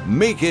of the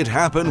Make It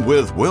Happen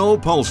with Will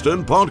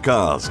Polston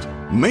podcast.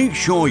 Make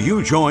sure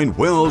you join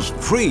Will's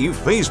free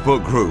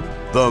Facebook group,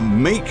 the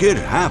Make It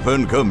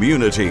Happen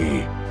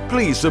community.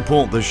 Please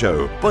support the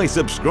show by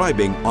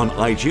subscribing on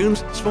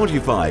iTunes,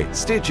 Spotify,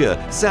 Stitcher,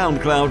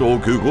 SoundCloud, or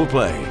Google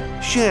Play.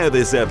 Share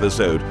this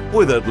episode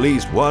with at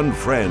least one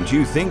friend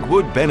you think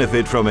would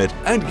benefit from it,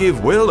 and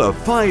give Will a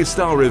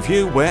 5-star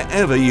review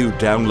wherever you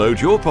download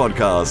your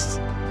podcasts.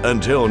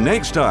 Until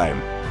next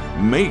time,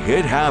 make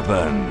it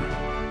happen.